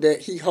show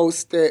that he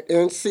hosted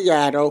in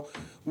Seattle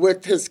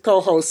with his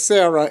co-host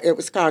Sarah. It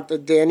was called the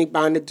Danny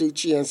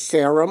Bonaduce and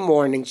Sarah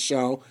Morning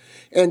Show.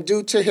 And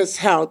due to his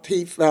health,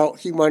 he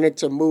felt he wanted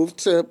to move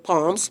to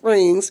Palm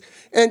Springs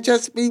and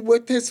just be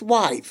with his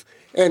wife.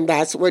 And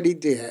that's what he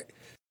did.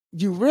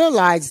 You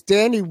realize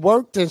Danny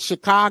worked in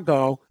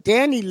Chicago.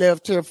 Danny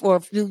lived here for a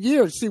few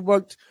years. He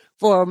worked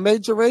for a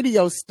major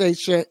radio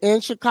station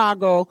in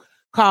Chicago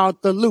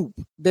called The Loop.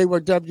 They were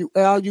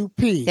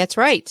WLUP. That's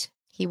right.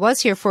 He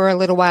was here for a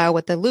little while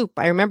with The Loop.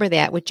 I remember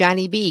that with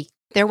Johnny B.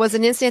 There was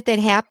an incident that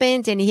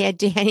happened, and he had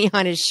Danny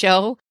on his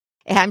show.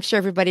 I'm sure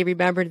everybody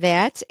remembered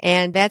that.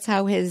 And that's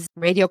how his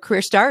radio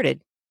career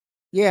started.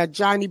 Yeah,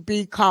 Johnny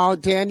B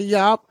called Danny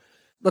up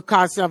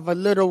because of a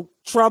little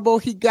trouble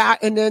he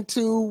gotten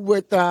into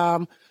with,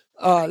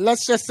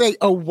 let's just say,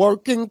 a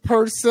working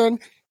person.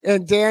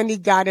 And Danny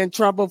got in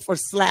trouble for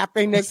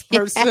slapping this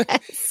person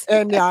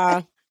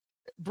and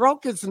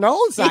broke his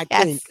nose, I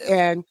think,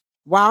 and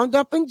wound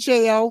up in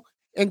jail.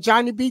 And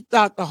Johnny B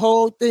thought the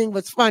whole thing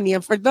was funny.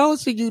 And for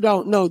those of you who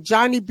don't know,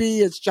 Johnny B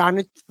is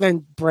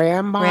Jonathan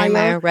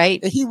Brandmeier.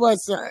 Right. And he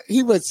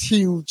was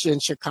huge in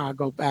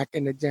Chicago back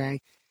in the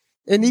day.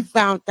 And he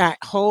found that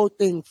whole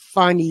thing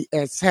funny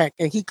as heck.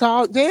 And he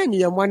called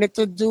Danny and wanted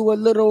to do a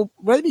little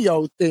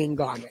radio thing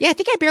on it. Yeah, I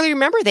think I barely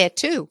remember that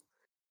too.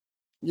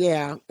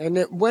 Yeah, and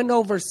it went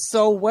over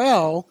so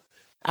well.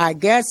 I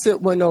guess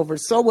it went over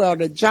so well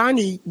that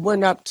Johnny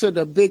went up to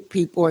the big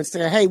people and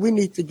said, hey, we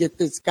need to get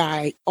this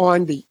guy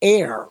on the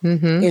air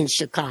in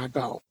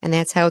Chicago. And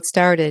that's how it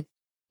started.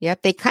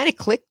 Yep, they kind of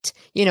clicked,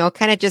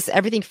 kind of just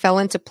everything fell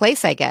into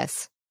place, I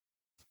guess.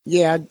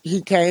 Yeah,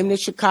 he came to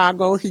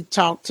Chicago. He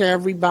talked to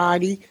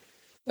everybody,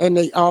 and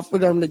they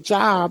offered him the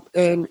job.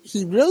 And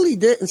he really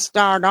didn't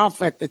start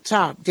off at the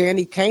top.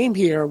 Danny came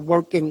here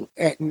working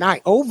at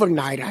night,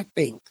 overnight, I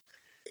think.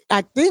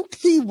 I think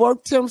he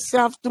worked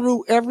himself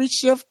through every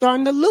shift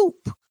on the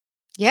Loop.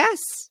 Yes.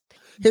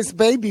 His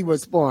baby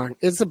was born.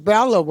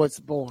 Isabella was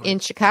born. In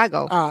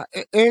Chicago.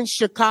 In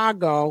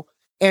Chicago.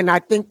 And I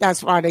think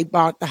that's why they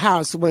bought the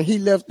house. When he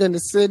lived in the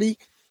city,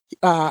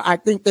 I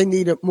think they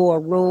needed more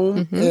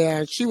room.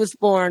 And she was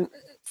born,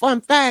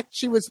 fun fact,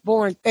 she was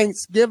born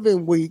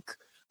Thanksgiving week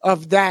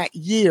of that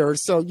year.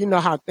 So you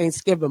know how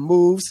Thanksgiving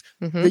moves.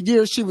 The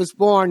year she was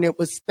born, it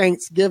was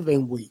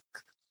Thanksgiving week.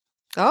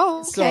 Oh,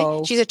 okay.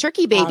 So, she's a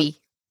turkey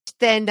baby.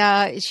 Then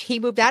he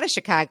moved out of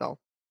Chicago.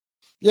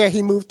 Yeah,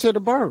 he moved to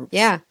the burbs.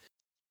 Yeah.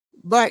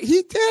 But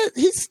he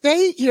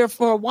stayed here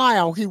for a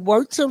while. He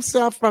worked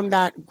himself from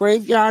that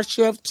graveyard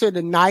shift to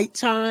the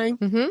nighttime.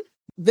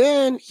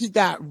 Then he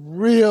got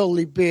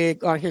really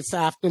big on his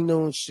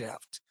afternoon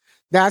shift.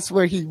 That's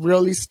where he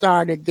really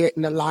started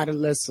getting a lot of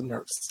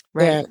listeners.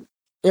 Right.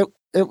 And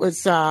it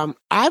was,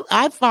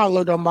 I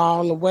followed him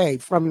all the way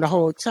from the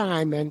whole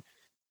time. And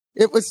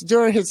it was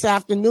during his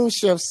afternoon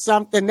shift,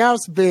 something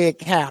else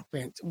big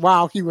happened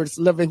while he was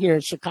living here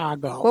in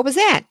Chicago. What was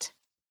that?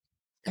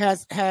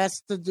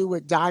 Has to do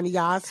with Donny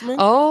Osmond.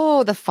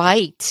 Oh, the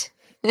fight.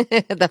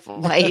 The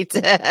fight.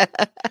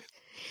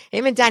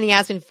 Him and Donny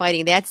Osmond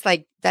fighting. That's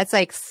like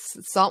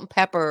salt and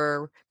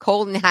pepper,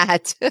 cold and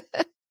hot.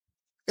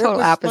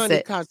 Total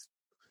opposite.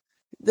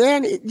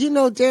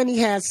 Danny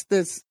has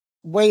this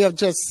way of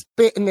just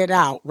spitting it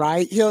out,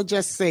 right? He'll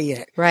just say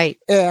it. Right.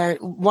 And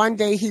one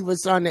day he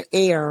was on the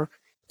air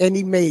and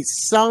he made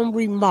some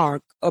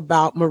remark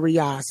about Marie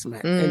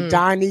Osmond. And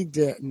Donny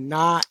did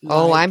not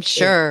like I'm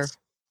sure.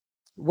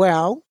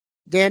 Well,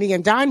 Danny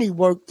and Donny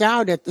worked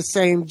out at the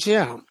same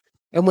gym.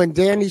 And when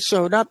Danny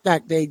showed up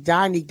that day,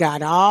 Donny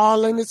got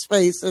all in his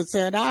face and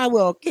said, I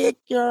will kick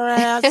your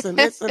ass and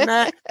this and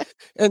that.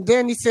 And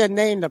then he said,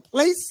 name the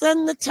place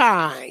and the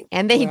time.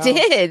 And they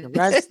did.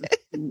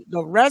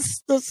 The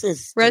rest is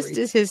history. Rest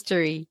is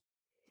history.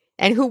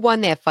 And who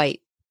won that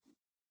fight?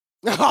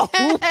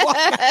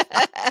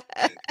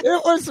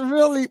 It was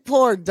really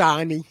poor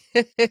Donnie.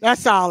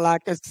 That's all I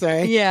can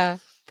say. Yeah,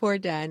 poor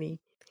Donnie.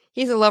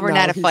 He's a lover, No,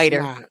 not a he's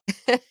fighter. not.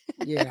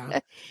 Yeah.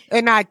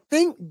 And I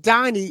think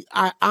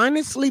I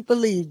honestly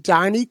believe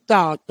Donnie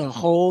thought the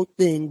whole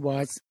thing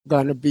was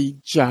going to be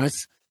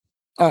just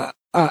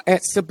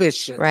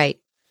exhibition. Right.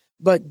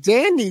 But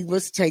Danny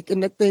was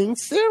taking the thing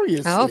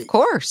seriously. Oh, of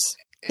course.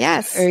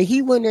 Yes. And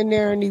he went in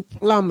there and he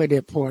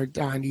plummeted poor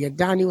Donnie. And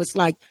Donnie was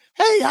like,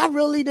 hey, I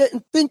really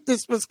didn't think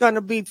this was going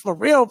to be for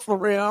real, for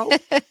real.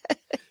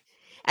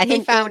 And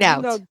he found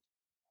out. You know,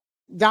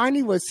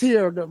 Donnie was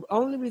here. The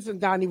only reason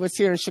Donnie was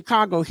here in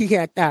Chicago, he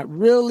had that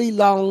really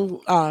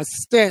long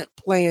stint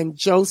playing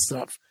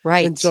Joseph.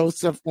 Right. And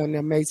Joseph and the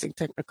Amazing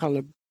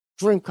Technicolor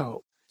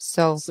Dreamcoat.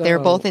 So they're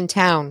both in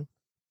town.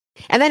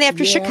 And then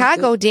after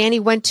Chicago, Danny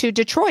went to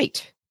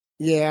Detroit.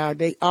 Yeah,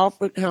 they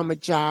offered him a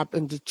job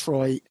in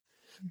Detroit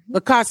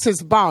because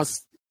his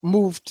boss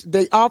moved.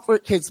 They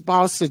offered his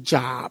boss a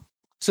job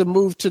to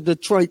move to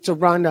Detroit to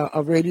run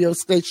a radio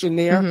station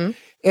there.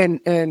 Mm-hmm.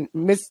 And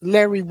Miss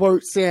Larry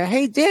Wirt said,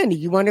 hey, Danny,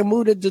 you want to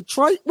move to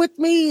Detroit with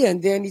me?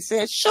 And Danny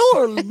said,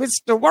 sure,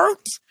 Mr.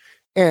 Wirtz.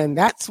 And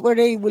that's where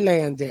they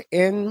landed,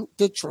 in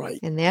Detroit.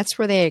 And that's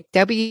where they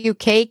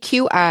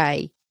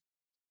WKQI.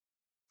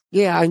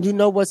 Yeah, and you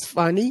know what's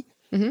funny?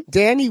 Mm-hmm.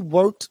 Danny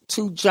worked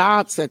 2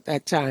 jobs at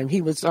that time.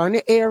 He was on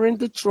the air in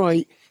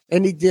Detroit,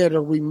 and he did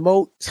a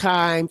remote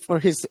time for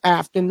his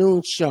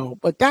afternoon show.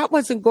 But that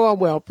wasn't going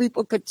well.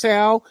 People could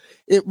tell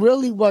it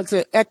really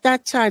wasn't. At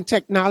that time,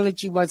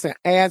 technology wasn't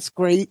as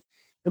great,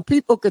 and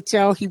people could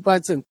tell he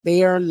wasn't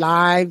there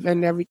live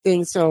and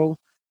everything. So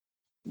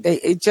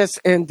it just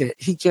ended.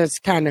 He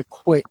just kind of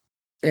quit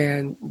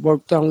and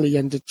worked only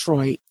in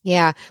Detroit.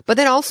 Yeah. But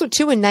then also,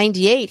 too, in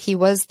 98, he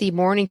was the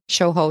morning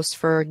show host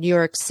for New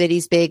York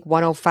City's big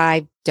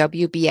 105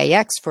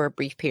 WBAX for a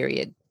brief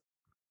period.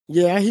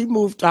 Yeah, he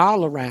moved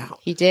all around.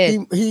 He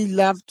did. He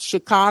left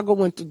Chicago,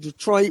 went to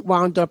Detroit,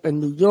 wound up in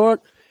New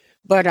York.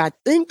 But I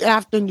think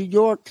after New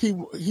York,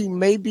 he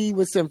maybe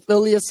was in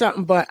Philly or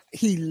something, but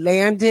he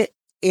landed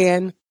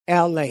in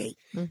L.A.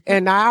 Mm-hmm.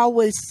 And I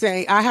always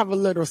say, I have a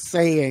little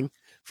saying,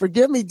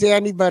 forgive me,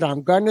 Danny, but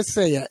I'm going to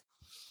say it.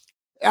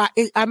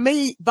 I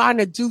made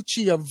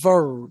Bonaduce a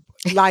verb,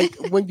 like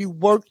when you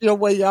work your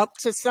way up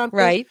to something.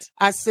 Right.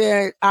 I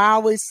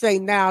always say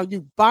now,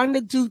 you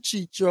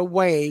Bonaduce your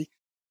way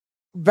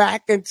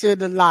back into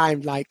the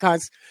limelight.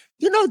 Because,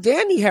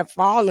 Danny had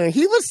fallen.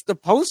 He was the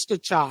poster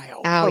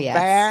child for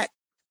bad.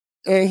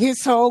 And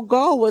his whole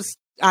goal was,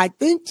 I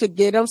think, to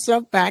get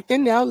himself back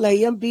in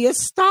L.A. and be a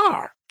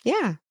star.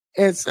 Yeah.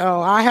 And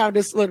so I have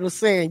this little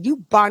saying, you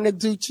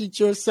Bonaduce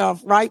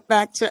yourself right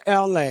back to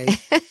L.A.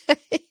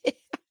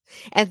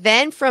 And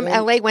then from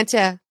L.A. went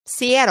to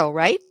Seattle,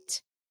 right?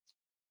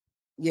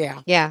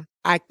 Yeah. Yeah.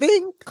 I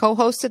think.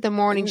 Co-hosted the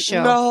morning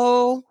show.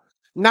 No,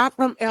 not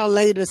from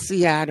L.A. to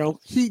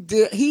Seattle. He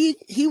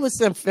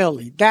was in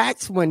Philly.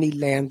 That's when he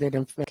landed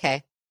in Philly.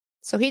 Okay.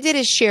 So he did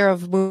his share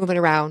of moving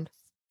around.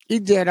 He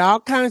did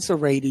all kinds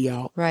of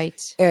radio. Right.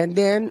 And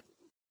then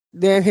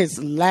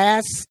his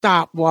last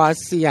stop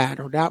was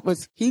Seattle. That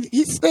was,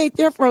 he stayed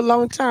there for a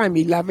long time,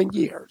 11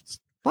 years.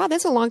 Wow,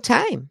 that's a long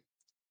time.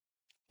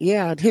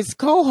 Yeah, his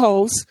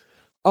co-host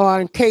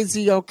on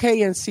KZOK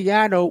in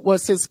Seattle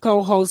was his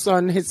co-host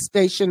on his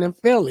station in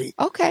Philly.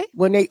 Okay.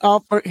 When they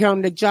offered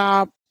him the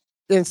job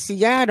in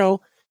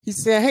Seattle, he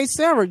said, hey,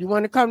 Sarah, you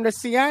want to come to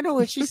Seattle?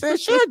 And she said,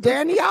 sure,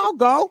 Danny, I'll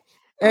go.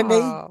 And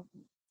they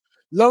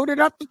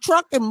loaded up the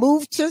truck and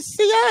moved to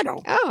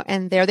Seattle. Oh,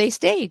 and there they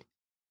stayed.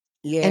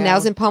 Yeah. And that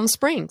was in Palm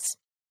Springs.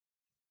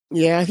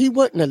 Yeah, he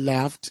wouldn't have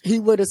left. He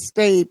would have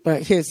stayed,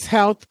 but his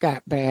health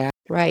got bad.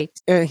 Right.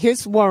 And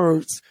his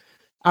words,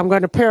 I'm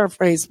going to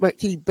paraphrase, but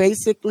he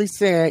basically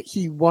said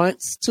he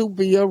wants to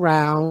be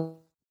around,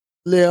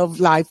 live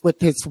life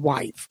with his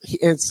wife.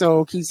 And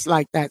so he's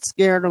like, that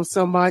scared him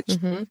so much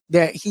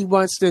that he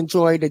wants to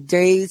enjoy the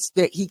days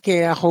that he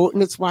can, holding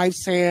his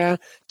wife's hand,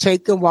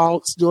 taking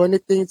walks, doing the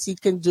things he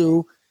can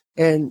do.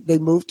 And they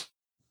moved to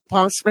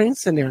Palm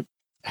Springs and they're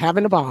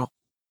having a ball.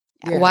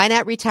 Yeah. Why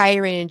not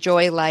retire and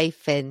enjoy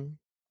life and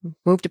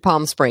move to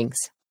Palm Springs?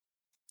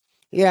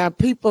 Yeah,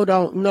 people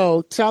don't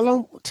know. Tell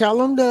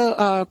them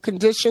the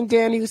condition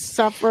Danny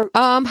suffered.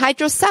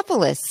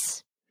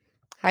 Hydrocephalus.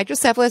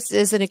 Hydrocephalus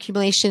is an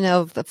accumulation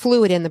of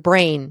fluid in the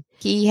brain.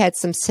 He had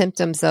some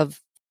symptoms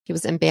he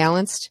was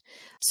imbalanced.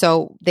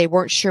 So they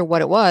weren't sure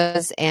what it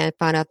was and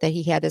found out that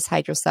he had this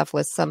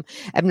hydrocephalus, some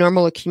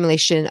abnormal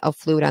accumulation of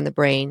fluid on the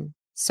brain.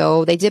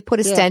 So they did put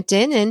a stent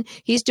in and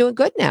he's doing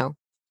good now.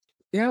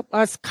 Yep.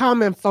 Us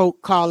common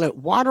folk call it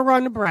water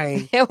on the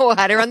brain.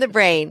 Water on the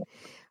brain.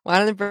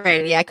 Water on the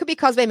brain. Yeah, it could be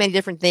caused by many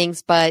different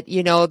things, but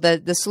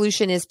the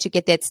solution is to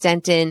get that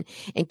stent in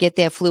and get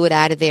that fluid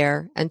out of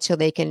there until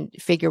they can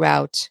figure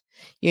out,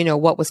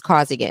 what was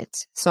causing it.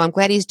 So I'm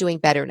glad he's doing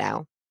better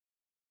now.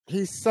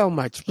 He's so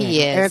much better. He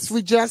is. As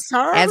we just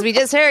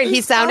heard.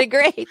 He sounded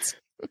great.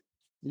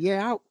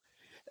 Yeah.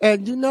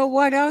 And you know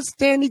what else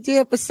Danny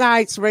did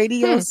besides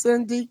radio,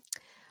 Cindy?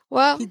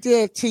 Well, he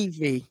did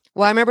TV.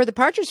 Well, I remember the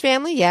Partridge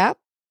Family. Yeah.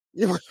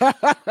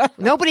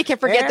 Nobody can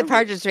forget the Every-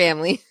 Partridge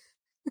Family.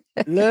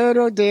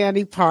 Little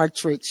Danny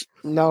Partridge.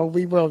 No,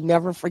 we will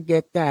never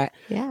forget that.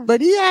 Yeah.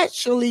 But he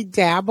actually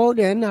dabbled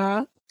in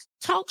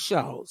talk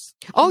shows.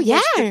 Oh, He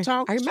yeah. was the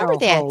talk I remember show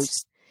that.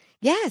 host.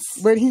 Yes.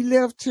 When he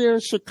lived here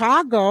in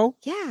Chicago,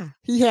 Yeah.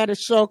 he had a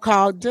show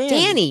called Danny.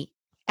 Danny.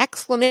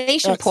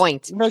 Exclamation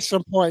point.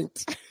 Exclamation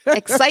point.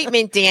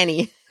 Excitement,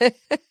 Danny.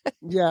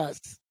 Yes.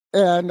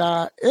 And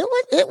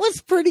it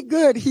was pretty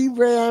good. He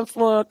ran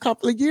for a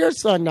couple of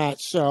years on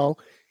that show.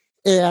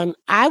 And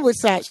I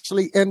was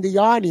actually in the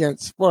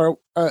audience for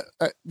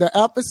the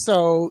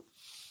episode.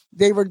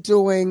 They were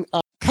doing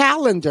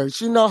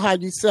calendars. You know how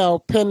you sell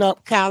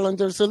pin-up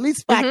calendars? At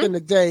least back in the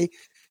day,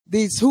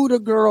 these Hooter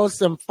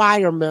girls and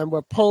firemen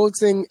were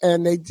posing,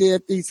 and they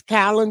did these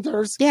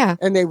calendars. Yeah.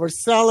 And they were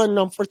selling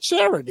them for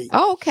charity.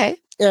 Oh, okay.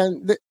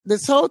 And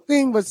this whole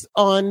thing was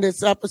on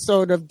this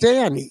episode of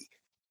Danny.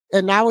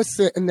 And I was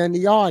sitting in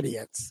the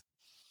audience.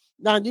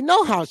 Now, you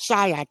know how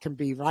shy I can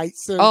be, right?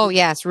 Cindy? Oh,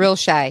 yes. Real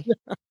shy.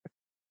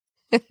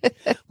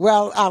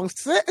 Well, I'm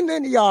sitting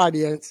in the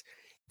audience,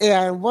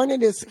 and one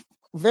of this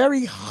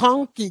very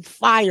hunky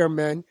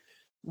firemen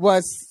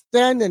was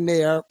standing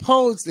there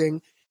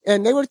posing,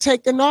 and they were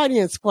taking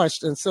audience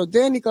questions. So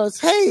Danny goes,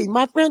 "Hey,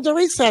 my friend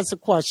Doris has a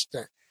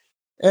question."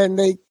 And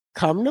they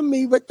come to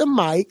me with the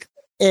mic,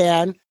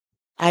 and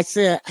I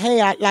said, "Hey,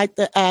 I'd like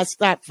to ask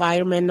that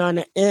fireman on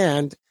the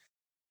end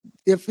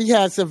if he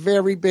has a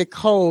very big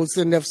hose,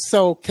 and if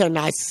so, can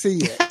I see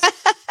it?"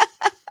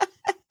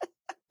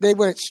 They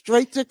went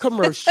straight to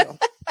commercial.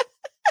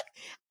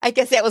 I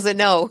guess that was a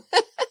no.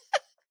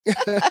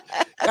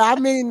 I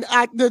mean,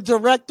 the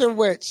director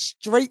went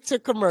straight to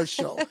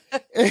commercial.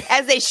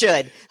 As they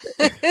should.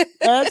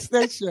 As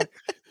they should.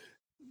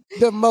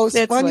 The most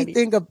funny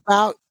thing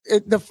about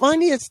it, the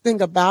funniest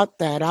thing about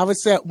that, I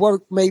was at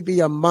work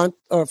maybe a month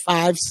or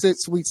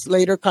 5-6 weeks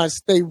later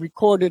because they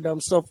recorded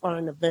them so far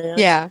in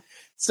advance. Yeah.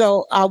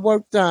 So I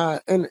worked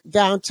in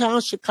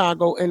downtown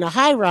Chicago in a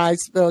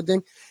high-rise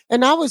building,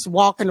 and I was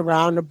walking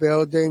around the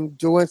building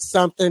doing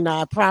something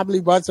I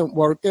probably wasn't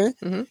working.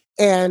 Mm-hmm.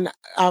 And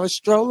I was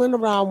strolling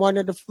around one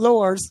of the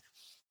floors,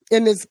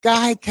 and this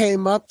guy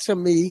came up to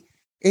me,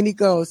 and he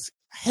goes,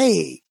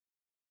 "Hey,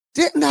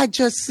 didn't I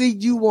just see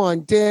you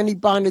on Danny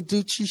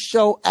Bonaduce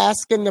show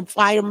asking the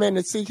fireman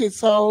to see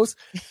his hose?"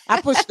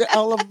 I pushed the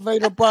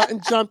elevator button,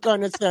 jumped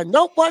on, and said,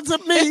 "Nope,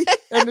 wasn't me."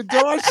 And the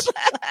door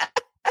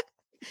shut.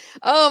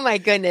 Oh, my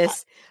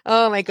goodness.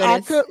 Oh, my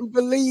goodness. I couldn't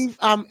believe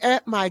I'm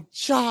at my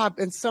job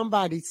and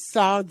somebody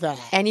saw that.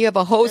 And you have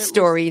a whole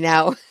story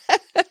now.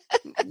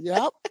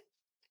 Yep.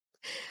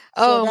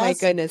 Oh, my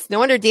goodness. No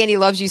wonder Danny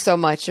loves you so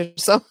much.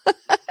 So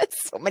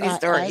many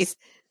stories.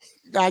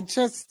 I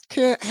just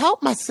can't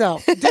help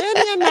myself.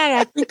 Danny and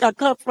I think I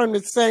cut from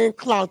the same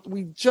cloth.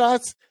 We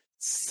just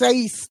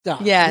say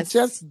stuff. Yes. We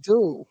just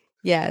do.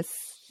 Yes.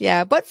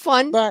 Yeah. But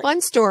fun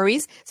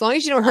stories. As long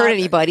as you don't hurt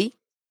anybody.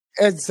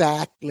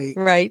 Exactly.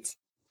 Right.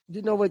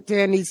 You know what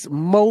Danny's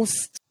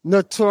most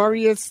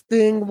notorious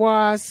thing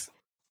was?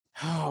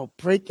 Oh,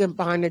 breaking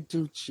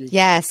Bonaduce.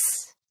 Yes.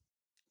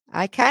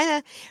 I kind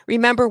of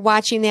remember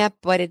watching that,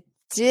 but it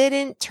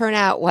didn't turn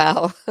out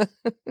well.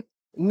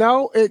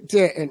 No, it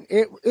didn't.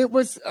 It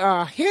was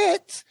a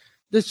hit.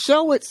 The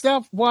show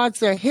itself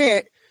was a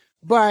hit,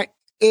 but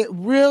it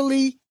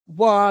really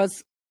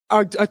was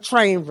a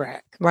train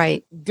wreck.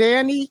 Right.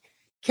 Danny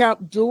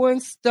kept doing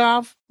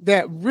stuff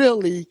that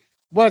really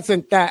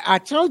wasn't that. I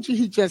told you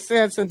he just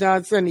says and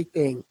does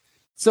anything.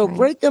 So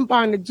breaking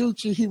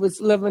Bonaduce, he was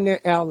living in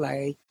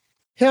L.A.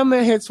 Him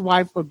and his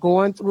wife were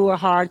going through a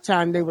hard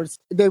time. They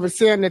were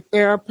seeing a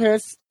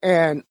therapist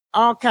and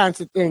all kinds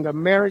of things, a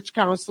marriage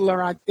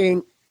counselor, I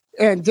think.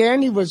 And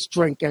Danny was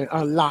drinking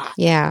a lot.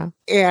 Yeah.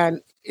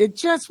 And it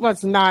just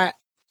was not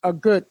a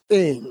good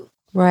thing.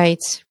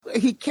 Right.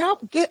 He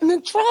kept getting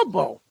in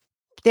trouble.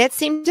 That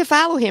seemed to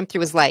follow him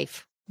through his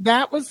life.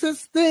 That was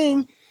his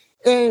thing.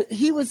 And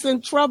he was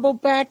in trouble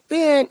back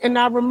then. And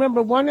I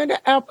remember one of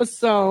the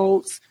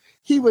episodes,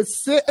 he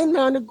was sitting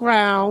on the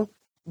ground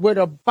with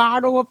a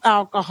bottle of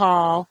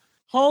alcohol,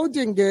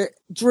 holding it,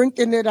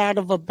 drinking it out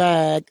of a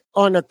bag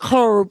on a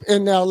curb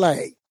in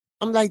L.A.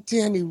 I'm like,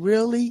 Danny,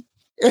 really?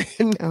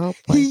 And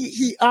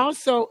he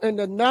also, in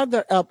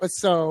another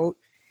episode,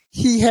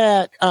 he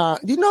had,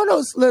 you know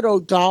those little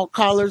dog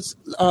collars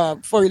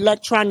for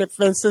electronic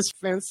fences?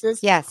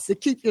 Yes. To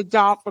keep your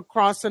dog from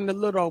crossing the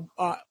little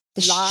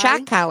the line.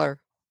 shock collar.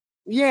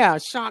 Yeah,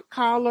 shock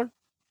collar.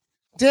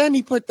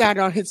 Danny put that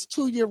on his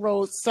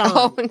 2-year-old son.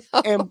 Oh,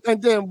 no.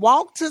 and then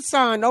walked his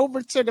son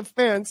over to the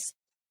fence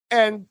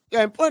and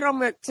put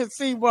him to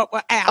see what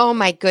would happen. Oh,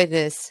 my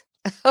goodness.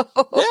 Yeah.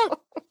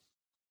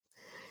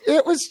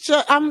 It was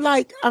just, I'm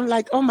like,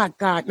 oh my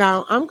God.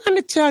 Now, I'm going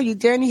to tell you,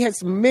 Danny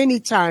has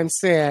many times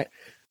said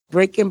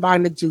breaking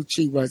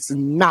Bonaduce was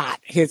not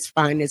his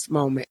finest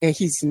moment, and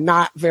he's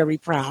not very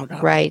proud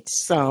of right. it.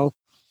 So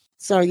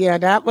yeah,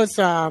 that was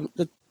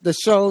the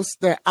shows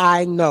that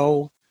I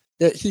know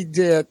that he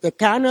did, the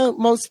kind of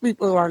most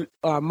people are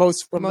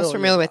most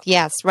familiar with.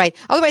 Yes, right.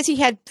 Otherwise, he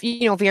had,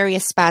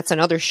 various spots on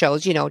other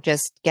shows,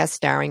 just guest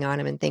starring on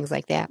him and things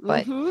like that.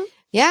 But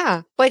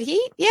yeah, but he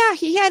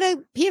had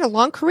a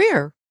long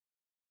career.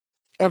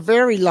 A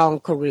very long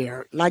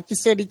career. Like you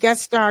said, he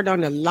guest starred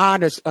on a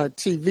lot of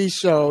TV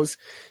shows.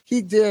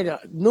 He did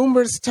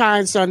numerous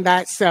times on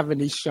That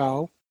 70s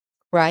Show.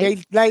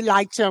 Right. They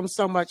liked him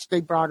so much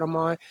they brought him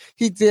on.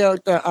 He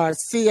did the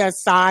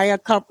CSI a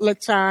couple of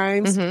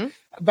times.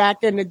 Back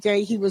in the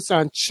day, he was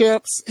on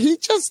Chips. He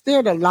just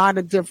did a lot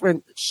of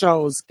different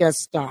shows, guest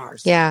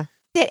stars. Yeah.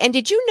 And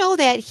did you know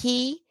that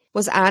he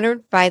was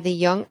honored by the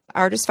Young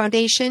Artist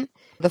Foundation,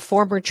 the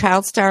former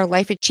Child Star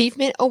Life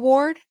Achievement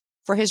Award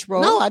for his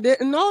role? No, I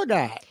didn't know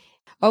that.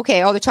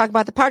 Okay, they're talking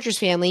about the Partridge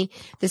Family.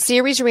 The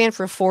series ran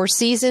for 4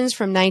 seasons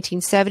from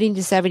 1970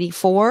 to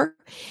 74.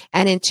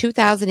 And in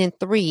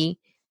 2003,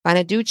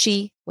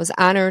 Bonaduce was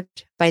honored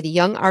by the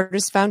Young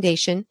Artist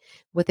Foundation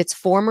with its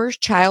former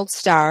Child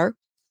Star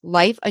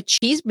Life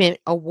Achievement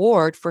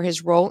Award for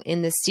his role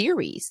in the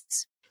series.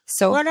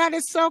 So, well, that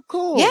is so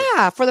cool.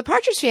 Yeah, for the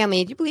Partridge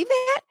Family. Do you believe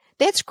that?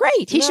 That's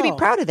great. He should be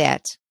proud of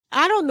that.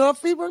 I don't know if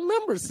he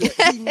remembers it.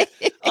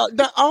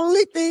 The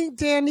only thing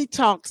Danny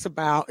talks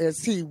about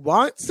is he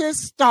wants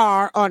his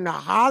star on the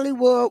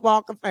Hollywood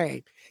Walk of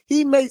Fame.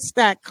 He makes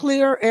that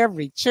clear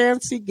every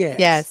chance he gets.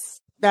 Yes.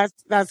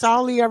 That's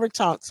all he ever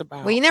talks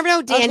about. Well, you never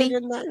know, Danny.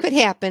 Could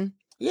happen.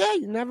 Yeah,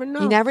 you never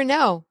know. You never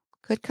know.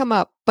 Could come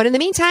up. But in the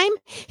meantime,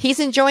 he's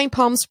enjoying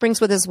Palm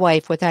Springs with his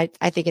wife, which I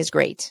think is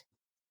great.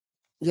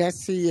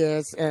 Yes, he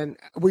is. And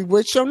we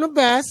wish him the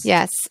best.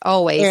 Yes,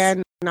 always.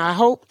 And I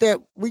hope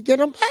that we get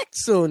him back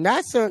soon.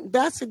 That's a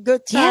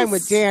good time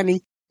with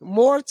Danny.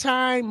 More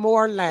time,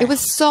 more laughs. It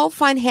was so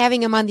fun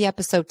having him on the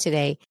episode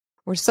today.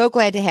 We're so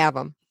glad to have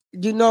him.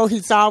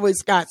 He's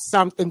always got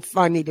something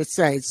funny to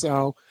say.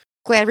 So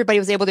glad everybody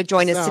was able to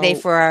join us today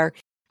for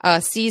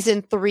our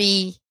season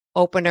 3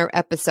 opener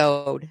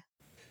episode.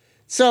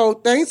 So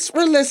thanks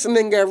for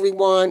listening,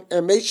 everyone.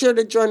 And make sure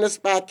to join us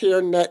back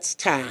here next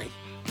time.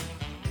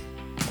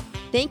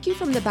 Thank you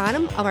from the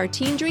bottom of our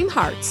Teen Dream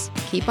hearts.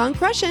 Keep on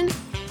crushing.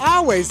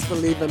 Always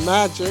believe in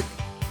magic.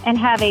 And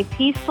have a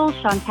peaceful,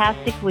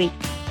 shantastic week.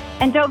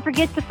 And don't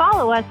forget to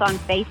follow us on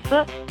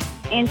Facebook,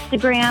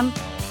 Instagram,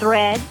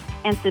 Threads,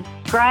 and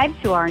subscribe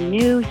to our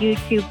new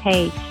YouTube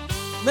page.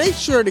 Make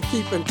sure to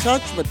keep in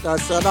touch with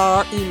us at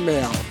our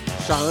email,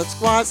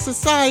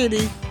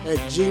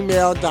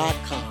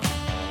 SeanSquadSociety@gmail.com.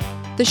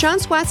 The Sean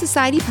Squad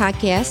Society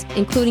podcast,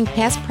 including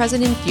past,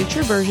 present, and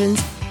future versions,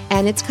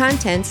 and its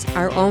contents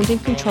are owned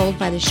and controlled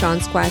by the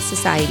Sean Squad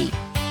Society.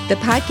 The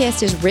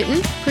podcast is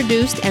written,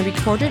 produced, and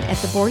recorded at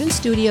the Borden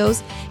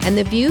Studios, and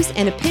the views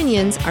and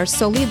opinions are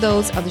solely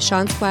those of the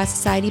Sean Squad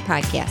Society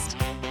podcast.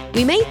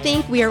 We may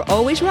think we are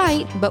always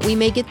right, but we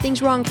may get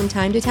things wrong from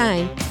time to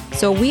time,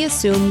 so we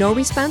assume no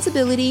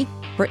responsibility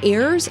for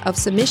errors of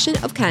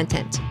submission of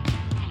content.